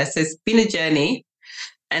it's been a journey,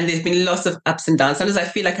 and there's been lots of ups and downs. Sometimes I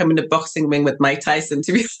feel like I'm in a boxing ring with Mike Tyson,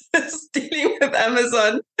 to be honest, dealing with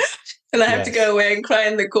Amazon. And I have to go away and cry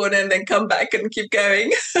in the corner and then come back and keep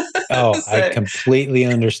going. I completely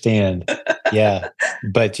understand. Yeah.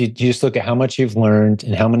 But you just look at how much you've learned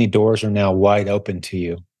and how many doors are now wide open to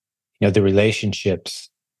you. The relationships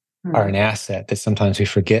are an asset that sometimes we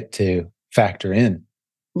forget to factor in.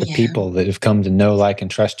 The people that have come to know, like,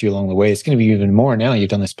 and trust you along the way. It's going to be even more now. You've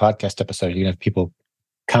done this podcast episode. You're going to have people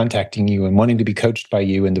contacting you and wanting to be coached by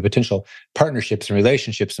you, and the potential partnerships and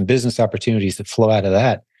relationships and business opportunities that flow out of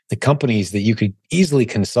that. The companies that you could easily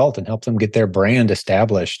consult and help them get their brand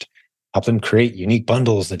established, help them create unique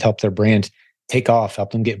bundles that help their brand take off,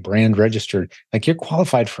 help them get brand registered. Like, you're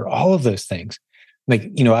qualified for all of those things.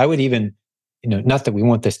 Like, I would even, not that we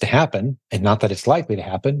want this to happen and not that it's likely to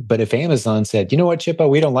happen, but if Amazon said, you know what, Chippo,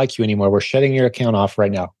 we don't like you anymore, we're shutting your account off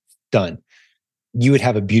right now, done. You would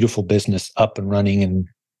have a beautiful business up and running and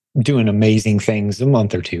doing amazing things a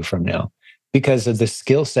month or 2 from now, because of the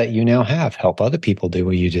skill set you now have. Help other people do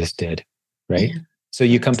what you just did, right? Yeah. So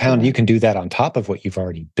you compound, you can do that on top of what you've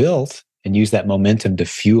already built and use that momentum to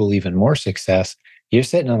fuel even more success. You're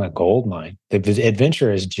sitting on a gold mine. The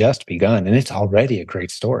adventure has just begun, and it's already a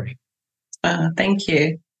great story. Thank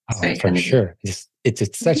you. For sure.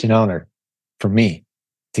 It's such an honor for me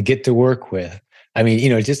to get to work with. I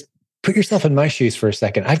mean, just put yourself in my shoes for a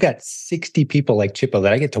second. I've got 60 people like Chippo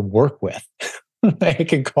that I get to work with. I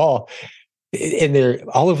can call. And they're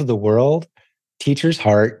all over the world, teacher's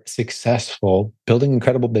heart, successful, building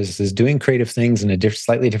incredible businesses, doing creative things in a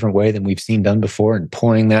slightly different way than we've seen done before, and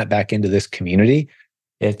pouring that back into this community.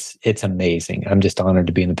 It's amazing. I'm just honored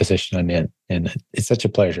to be in the position I'm in. And it's such a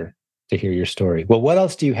pleasure to hear your story. Well, what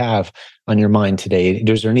else do you have on your mind today?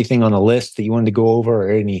 Is there anything on a list that you wanted to go over,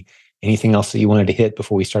 or anything else that you wanted to hit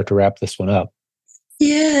before we start to wrap this one up?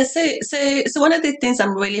 Yeah. So one of the things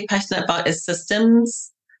I'm really passionate about is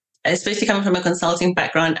systems, especially coming from a consulting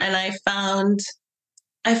background. And I found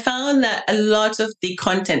that a lot of the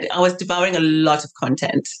content, I was devouring a lot of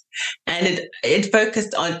content, and it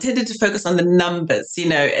tended to focus on the numbers.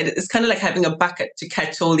 It's kind of like having a bucket to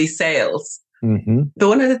catch all these sales. Mm-hmm. But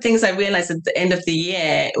one of the things I realized at the end of the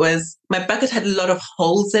year was my bucket had a lot of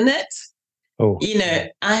holes in it. Oh,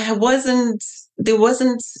 there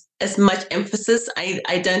wasn't as much emphasis.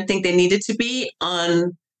 I don't think there needed to be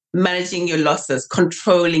on managing your losses,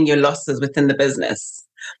 controlling your losses within the business.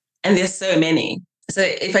 And there's so many. So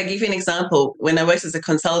if I give you an example, when I worked as a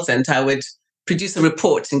consultant, I would produce a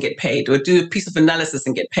report and get paid, or do a piece of analysis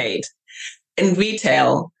and get paid. In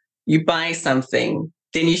retail, you buy something,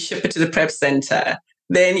 then you ship it to the prep center.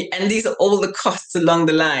 And these are all the costs along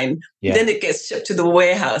the line. Yeah. Then it gets shipped to the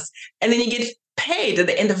warehouse. And then you get paid at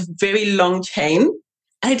the end of a very long chain.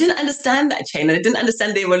 I didn't understand that chain. And I didn't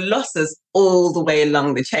understand there were losses all the way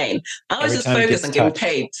along the chain. I was just focused on getting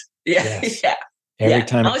paid. Yeah. Yes. Yeah. Every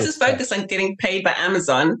time I was just focused on getting paid by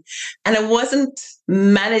Amazon. And I wasn't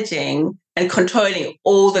managing and controlling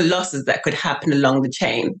all the losses that could happen along the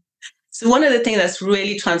chain. So one of the things that's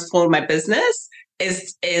really transformed my business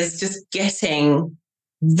is just getting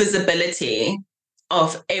visibility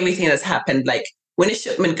of everything that's happened. Like when a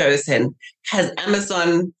shipment goes in, has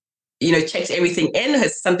Amazon, checked everything in?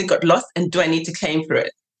 Has something got lost? And do I need to claim for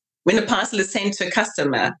it? When a parcel is sent to a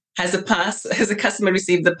customer, has a customer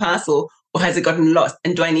received the parcel or has it gotten lost?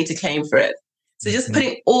 And do I need to claim for it? So just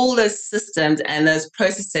putting all those systems and those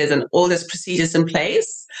processes and all those procedures in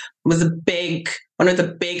place was one of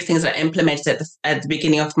the big things that I implemented at the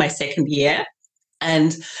beginning of my second year.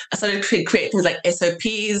 And I started to create things like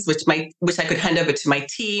SOPs, which I could hand over to my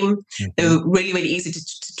team. Mm-hmm. They were really, really easy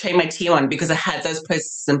to train my team on because I had those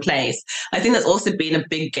processes in place. I think that's also been a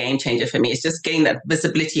big game changer for me. It's just getting that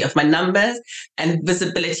visibility of my numbers and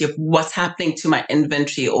visibility of what's happening to my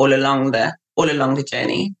inventory all along the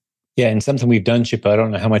journey. Yeah, and something we've done, Chip, I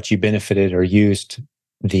don't know how much you benefited or used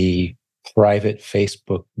the private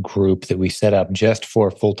Facebook group that we set up just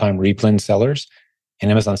for full-time Replen sellers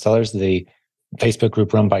and Amazon sellers, the Facebook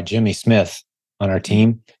group run by Jimmy Smith on our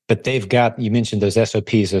team. But they've got, you mentioned those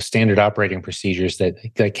SOPs, those standard operating procedures that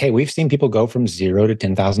like, hey, we've seen people go from 0 to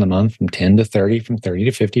 10,000 a month, from 10 to 30, from 30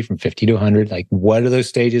 to 50, from 50 to 100. Like, what are those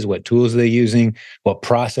stages? What tools are they using? What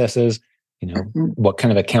processes? What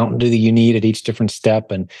kind of accountant do you need at each different step?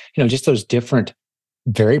 And, just those different,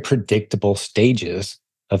 very predictable stages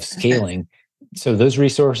of scaling. So those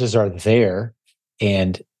resources are there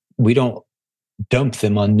and we don't dump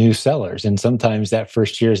them on new sellers. And sometimes that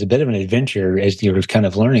first year is a bit of an adventure as you're kind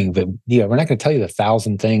of learning, but we're not going to tell you the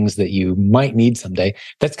 1,000 things that you might need someday.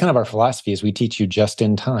 That's kind of our philosophy is we teach you just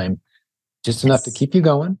in time, just enough to keep you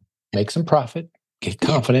going, make some profit, get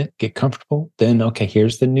confident, get comfortable. Then, okay,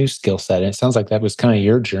 here's the new skill set. And it sounds like that was kind of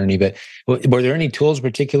your journey, but were there any tools in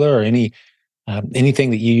particular or anything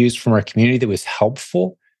that you used from our community that was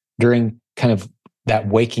helpful during kind of that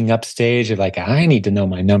waking up stage of like, I need to know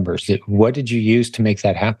my numbers? What did you use to make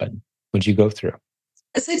that happen? What did you go through?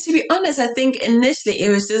 So to be honest, I think initially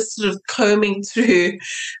it was just sort of combing through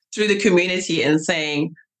the community and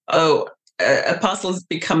saying, oh, a parcel has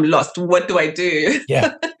become lost. What do I do?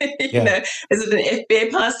 Yeah. Is it an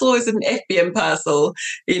FBA parcel or is it an FBM parcel?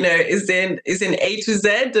 Is it an A to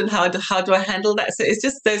Z and how do I handle that? So it's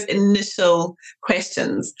just those initial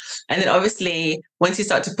questions. And then obviously once you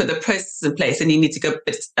start to put the process in place and you need to go a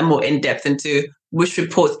bit more in depth into which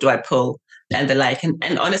reports do I pull and the like.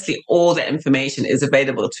 And honestly, all the information is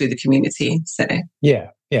available to the community. So yeah.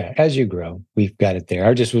 As you grow, we've got it there.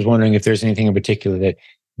 I just was wondering if there's anything in particular that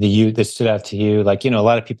stood out to you. Like, a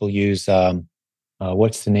lot of people use,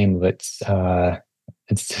 what's the name of it?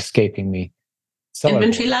 It's escaping me.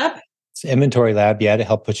 Inventory Lab? It's Inventory Lab, yeah, to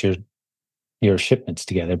help put your shipments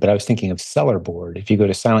together. But I was thinking of Seller Board. If you go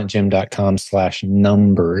to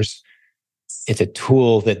silentjim.com/numbers, it's a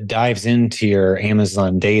tool that dives into your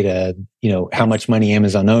Amazon data, how much money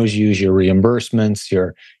Amazon owes you, your reimbursements,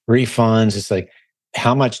 your refunds. It's like,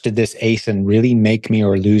 how much did this ASIN really make me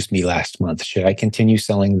or lose me last month? Should I continue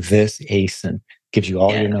selling this ASIN? Gives you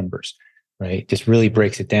all your numbers, right? Just really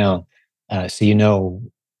breaks it down so you know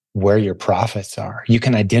where your profits are. You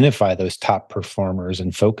can identify those top performers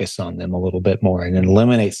and focus on them a little bit more and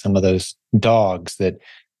eliminate some of those dogs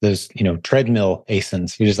those treadmill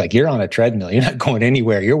ASINs. You're just like, you're on a treadmill. You're not going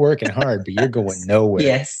anywhere. You're working hard, but you're going nowhere.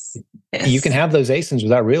 Yes. You can have those ASINs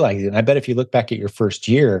without realizing it. And I bet if you look back at your first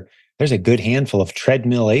year, there's a good handful of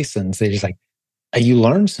treadmill ASINs. They're just like, you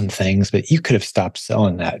learned some things, but you could have stopped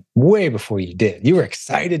selling that way before you did. You were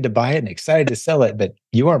excited to buy it and excited to sell it, but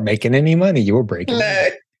you weren't making any money. You were breaking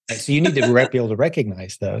even. So you need to be able to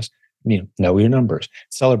recognize those, know your numbers.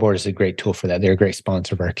 Seller Board is a great tool for that. They're a great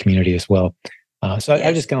sponsor of our community as well. I'm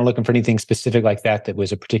just kind of looking for anything specific like that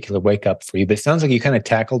was a particular wake up for you. But it sounds like you kind of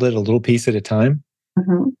tackled it a little piece at a time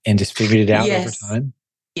and just figured it out over time.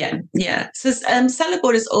 Yeah. So Seller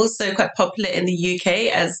Board is also quite popular in the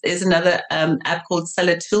UK, as is another app called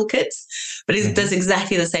Seller Toolkit, but it does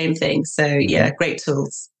exactly the same thing. So great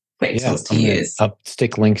tools. Tools to use. I'll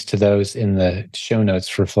stick links to those in the show notes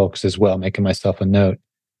for folks as well, making myself a note.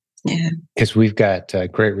 Yeah. Because we've got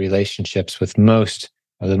great relationships with most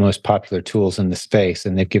of the most popular tools in the space,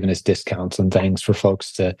 and they've given us discounts and things for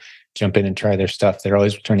folks to jump in and try their stuff. They're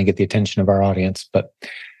always trying to get the attention of our audience. But,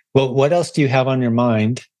 well, what else do you have on your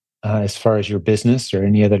mind as far as your business, or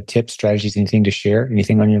any other tips, strategies, anything to share,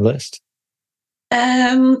 anything on your list?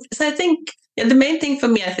 So I think the main thing for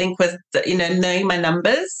me, I think, was knowing my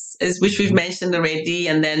numbers, is which we've mentioned already,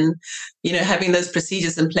 and then having those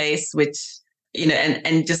procedures in place, which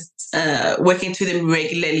and just working through them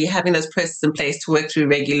regularly, having those processes in place to work through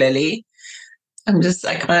regularly. I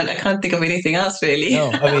can't think of anything else really.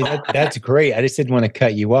 No, I mean, that's great. I just didn't want to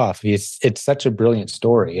cut you off. It's such a brilliant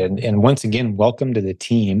story. And once again, welcome to the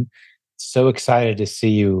team. So excited to see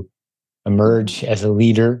you emerge as a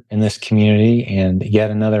leader in this community, and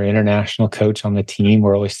yet another international coach on the team.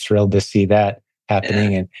 We're always thrilled to see that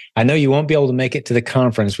happening. And I know you won't be able to make it to the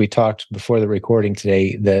conference. We talked before the recording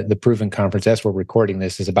today, the Proven Conference. As we're recording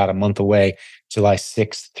this, is about a month away, July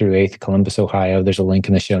 6th through 8th, Columbus, Ohio. There's a link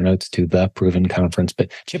in the show notes to the Proven Conference.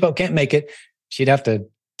 But Chippo can't make it. She'd have to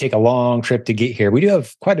take a long trip to get here. We do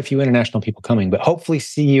have quite a few international people coming, but hopefully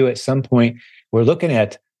see you at some point. We're looking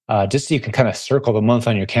at, just so you can kind of circle the month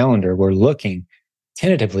on your calendar, we're looking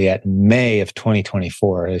tentatively at May of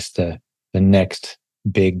 2024 as the next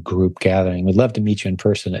big group gathering. We'd love to meet you in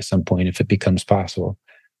person at some point if it becomes possible.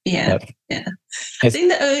 Yeah. I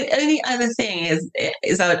think the only other thing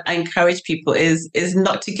is I encourage people is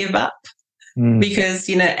not to give up, because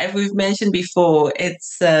as we've mentioned before,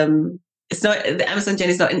 it's not, the Amazon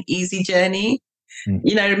journey is not an easy journey.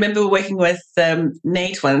 I remember working with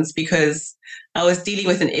Nate once, because I was dealing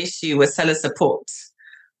with an issue with seller support,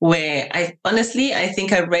 where I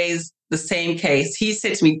think I raised the same case. He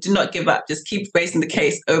said to me, do not give up, just keep raising the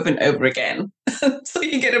case over and over again so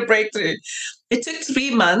you get a breakthrough. It took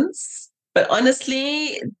 3 months, but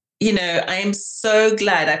honestly, I'm so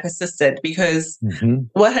glad I persisted, because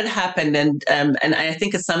what had happened, and I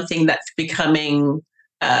think it's something that's becoming,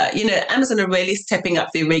 Amazon are really stepping up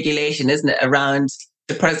the regulation, isn't it, around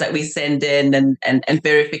the products that we send in, and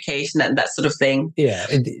verification and that sort of thing. Yeah.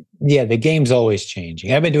 The game's always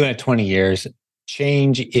changing. I've been doing it 20 years.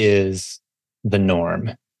 Change is the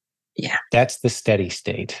norm. Yeah. That's the steady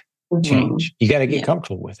state change. You got to get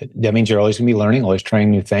comfortable with it. That means you're always going to be learning, always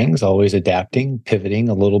trying new things, always adapting, pivoting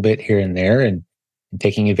a little bit here and there, and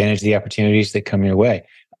taking advantage of the opportunities that come your way.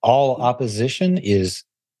 All opposition is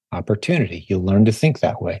opportunity. You'll learn to think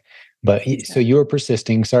that way. But so you were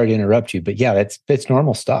persisting. Sorry to interrupt you, but yeah, it's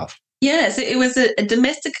normal stuff. Yeah, so it was a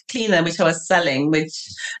domestic cleaner which I was selling, which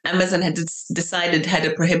Amazon had decided had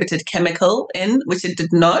a prohibited chemical in, which it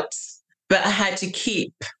did not. But I had to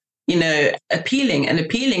keep, appealing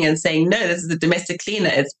and saying, no, this is a domestic cleaner.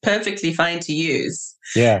 It's perfectly fine to use.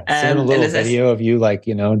 Yeah, send a little video of you,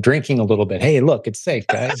 drinking a little bit. Hey, look, it's safe,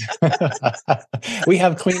 guys. We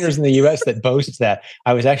have cleaners in the US that boast that.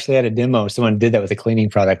 I was actually at a demo. Someone did that with a cleaning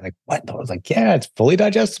product. Like, what? I was like, yeah, it's fully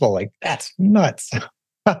digestible. Like, that's nuts.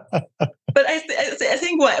 But I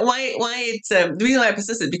think why it's the reason why I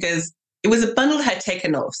persisted, because it was a bundle had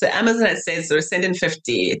taken off. So Amazon had said, so send in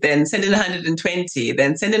 50, then send in 120,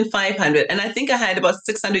 then send in 500. And I think I had about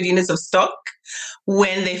 600 units of stock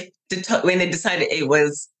when they decided it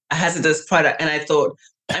was a hazardous product. And I thought,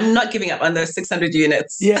 I'm not giving up on those 600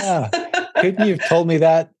 units. Yeah. Couldn't you have told me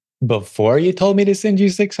that before you told me to send you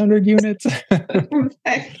 600 units?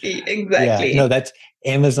 Exactly. Yeah, no, that's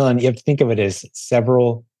Amazon. You have to think of it as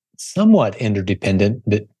several somewhat interdependent,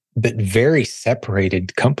 but very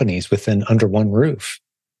separated companies under one roof.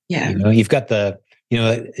 Yeah. You've got a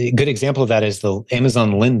good example of that is the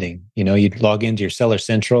Amazon lending. You log into your Seller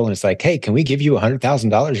Central and it's like, hey, can we give you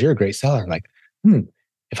 $100,000? You're a great seller. Like,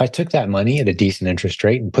 if I took that money at a decent interest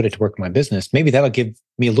rate and put it to work in my business, maybe that'll give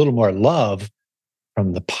me a little more love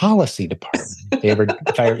from the policy department.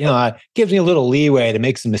 Gives me a little leeway to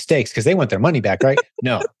make some mistakes because they want their money back, right?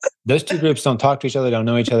 No, those two groups don't talk to each other, don't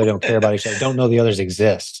know each other, don't care about each other, don't know the others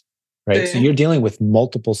exist, right? So you're dealing with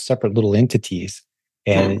multiple separate little entities.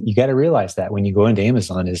 And you got to realize that when you go into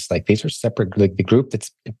Amazon, is like these are separate, like the group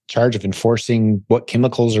that's in charge of enforcing what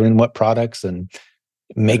chemicals are in what products and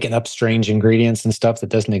making up strange ingredients and stuff that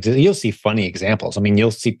doesn't exist. You'll see funny examples. I mean,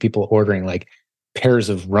 you'll see people ordering like pairs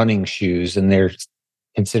of running shoes and they're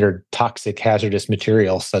considered toxic, hazardous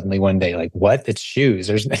material suddenly one day. Like, what? It's shoes.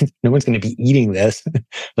 There's no one's going to be eating this.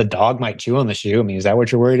 The dog might chew on the shoe. I mean, is that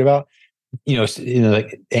what you're worried about?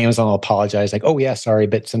 Like Amazon will apologize, like, oh yeah, sorry,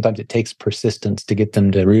 but sometimes it takes persistence to get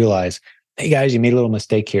them to realize, hey guys, you made a little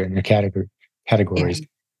mistake here in your categories.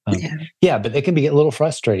 Yeah, but it can be a little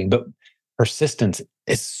frustrating. But persistence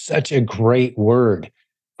is such a great word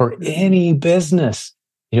for any business.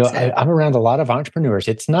 I'm around a lot of entrepreneurs.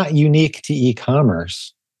 It's not unique to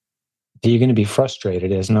e-commerce that you're going to be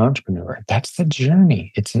frustrated as an entrepreneur. That's the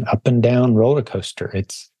journey. It's an up and down roller coaster.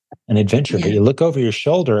 It's an adventure. But you look over your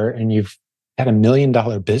shoulder and you've had $1 million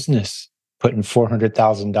business putting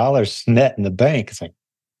 $400,000 net in the bank. It's like,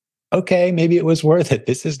 okay, maybe it was worth it.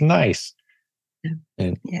 This is nice.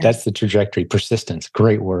 And that's the trajectory. Persistence.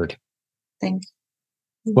 Great word. Thank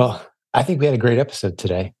you. Well, I think we had a great episode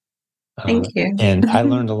today. Thank you. And I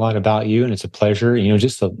learned a lot about you, and it's a pleasure,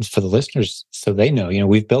 just for the listeners, so they know,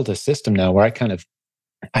 we've built a system now where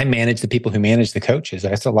I manage the people who manage the coaches.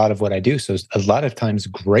 That's a lot of what I do. So a lot of times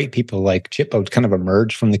great people like Chippo kind of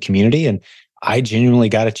emerge from the community. And I genuinely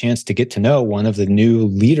got a chance to get to know one of the new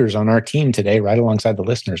leaders on our team today, right alongside the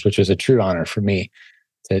listeners, which was a true honor for me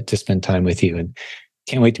to spend time with you. And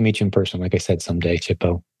can't wait to meet you in person, like I said, someday,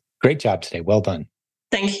 Chippo. Great job today. Well done.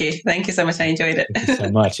 Thank you. Thank you so much. I enjoyed it. Thank you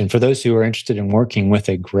so much. And for those who are interested in working with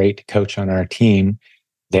a great coach on our team,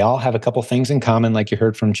 they all have a couple things in common, like you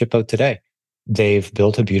heard from Chippo today. They've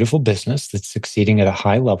built a beautiful business that's succeeding at a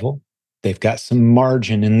high level. They've got some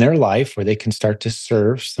margin in their life where they can start to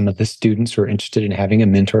serve some of the students who are interested in having a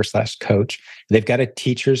mentor/coach. They've got a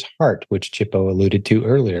teacher's heart, which Chippo alluded to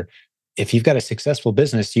earlier. If you've got a successful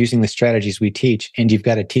business using the strategies we teach and you've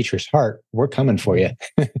got a teacher's heart, we're coming for you.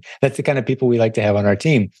 That's the kind of people we like to have on our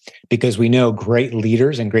team, because we know great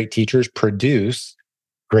leaders and great teachers produce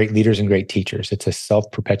great leaders and great teachers. It's a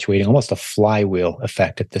self-perpetuating, almost a flywheel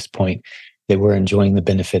effect at this point that we're enjoying the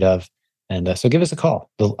benefit of. And so give us a call.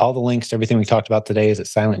 All the links to everything we talked about today is at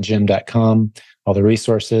silentjim.com. All the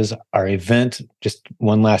resources, our event, just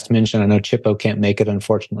one last mention. I know Chippo can't make it,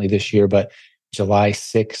 unfortunately, this year, but July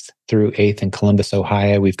 6th through 8th in Columbus,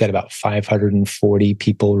 Ohio. We've got about 540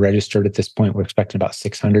 people registered at this point. We're expecting about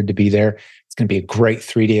 600 to be there. It's going to be a great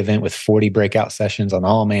 3-day event with 40 breakout sessions on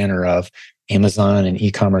all manner of Amazon and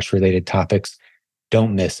e-commerce related topics.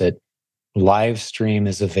 Don't miss it. Live stream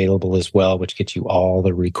is available as well, which gets you all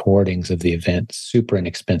the recordings of the event. Super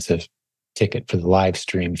inexpensive ticket for the live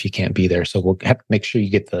stream if you can't be there. So we'll have to make sure you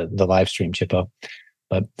get the live stream, Chippo.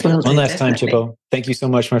 But one last time, Chippo, thank you so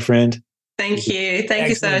much, my friend. Thank you. Thank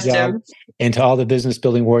you so much, Jim. And to all the business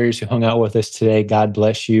building warriors who hung out with us today, God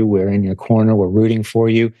bless you. We're in your corner. We're rooting for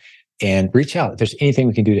you. And reach out if there's anything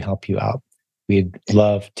we can do to help you out. We'd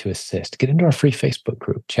love to assist. Get into our free Facebook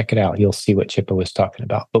group. Check it out. You'll see what Chippo was talking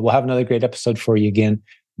about. But we'll have another great episode for you again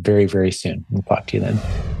very, very soon. We'll talk to you then.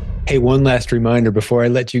 Hey, one last reminder before I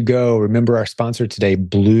let you go. Remember our sponsor today,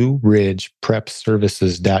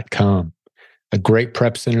 BlueRidgePrepServices.com. A great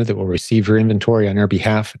prep center that will receive your inventory on your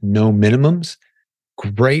behalf. No minimums.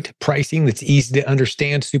 Great pricing that's easy to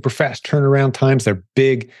understand. Super fast turnaround times. They're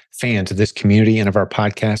big fans of this community and of our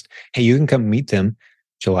podcast. Hey, you can come meet them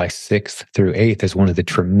July 6th through 8th as one of the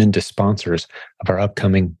tremendous sponsors of our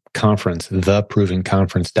upcoming conference,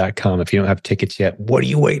 theprovenconference.com. If you don't have tickets yet, what are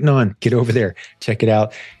you waiting on? Get over there, check it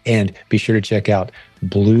out, and be sure to check out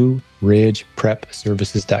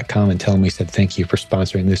BlueRidgePrepServices.com and tell them we said thank you for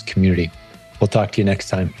sponsoring this community. We'll talk to you next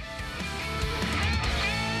time.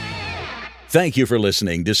 Thank you for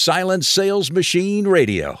listening to Silent Sales Machine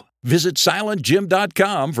Radio. Visit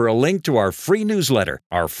silentjim.com for a link to our free newsletter,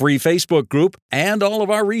 our free Facebook group, and all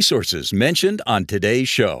of our resources mentioned on today's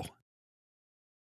show.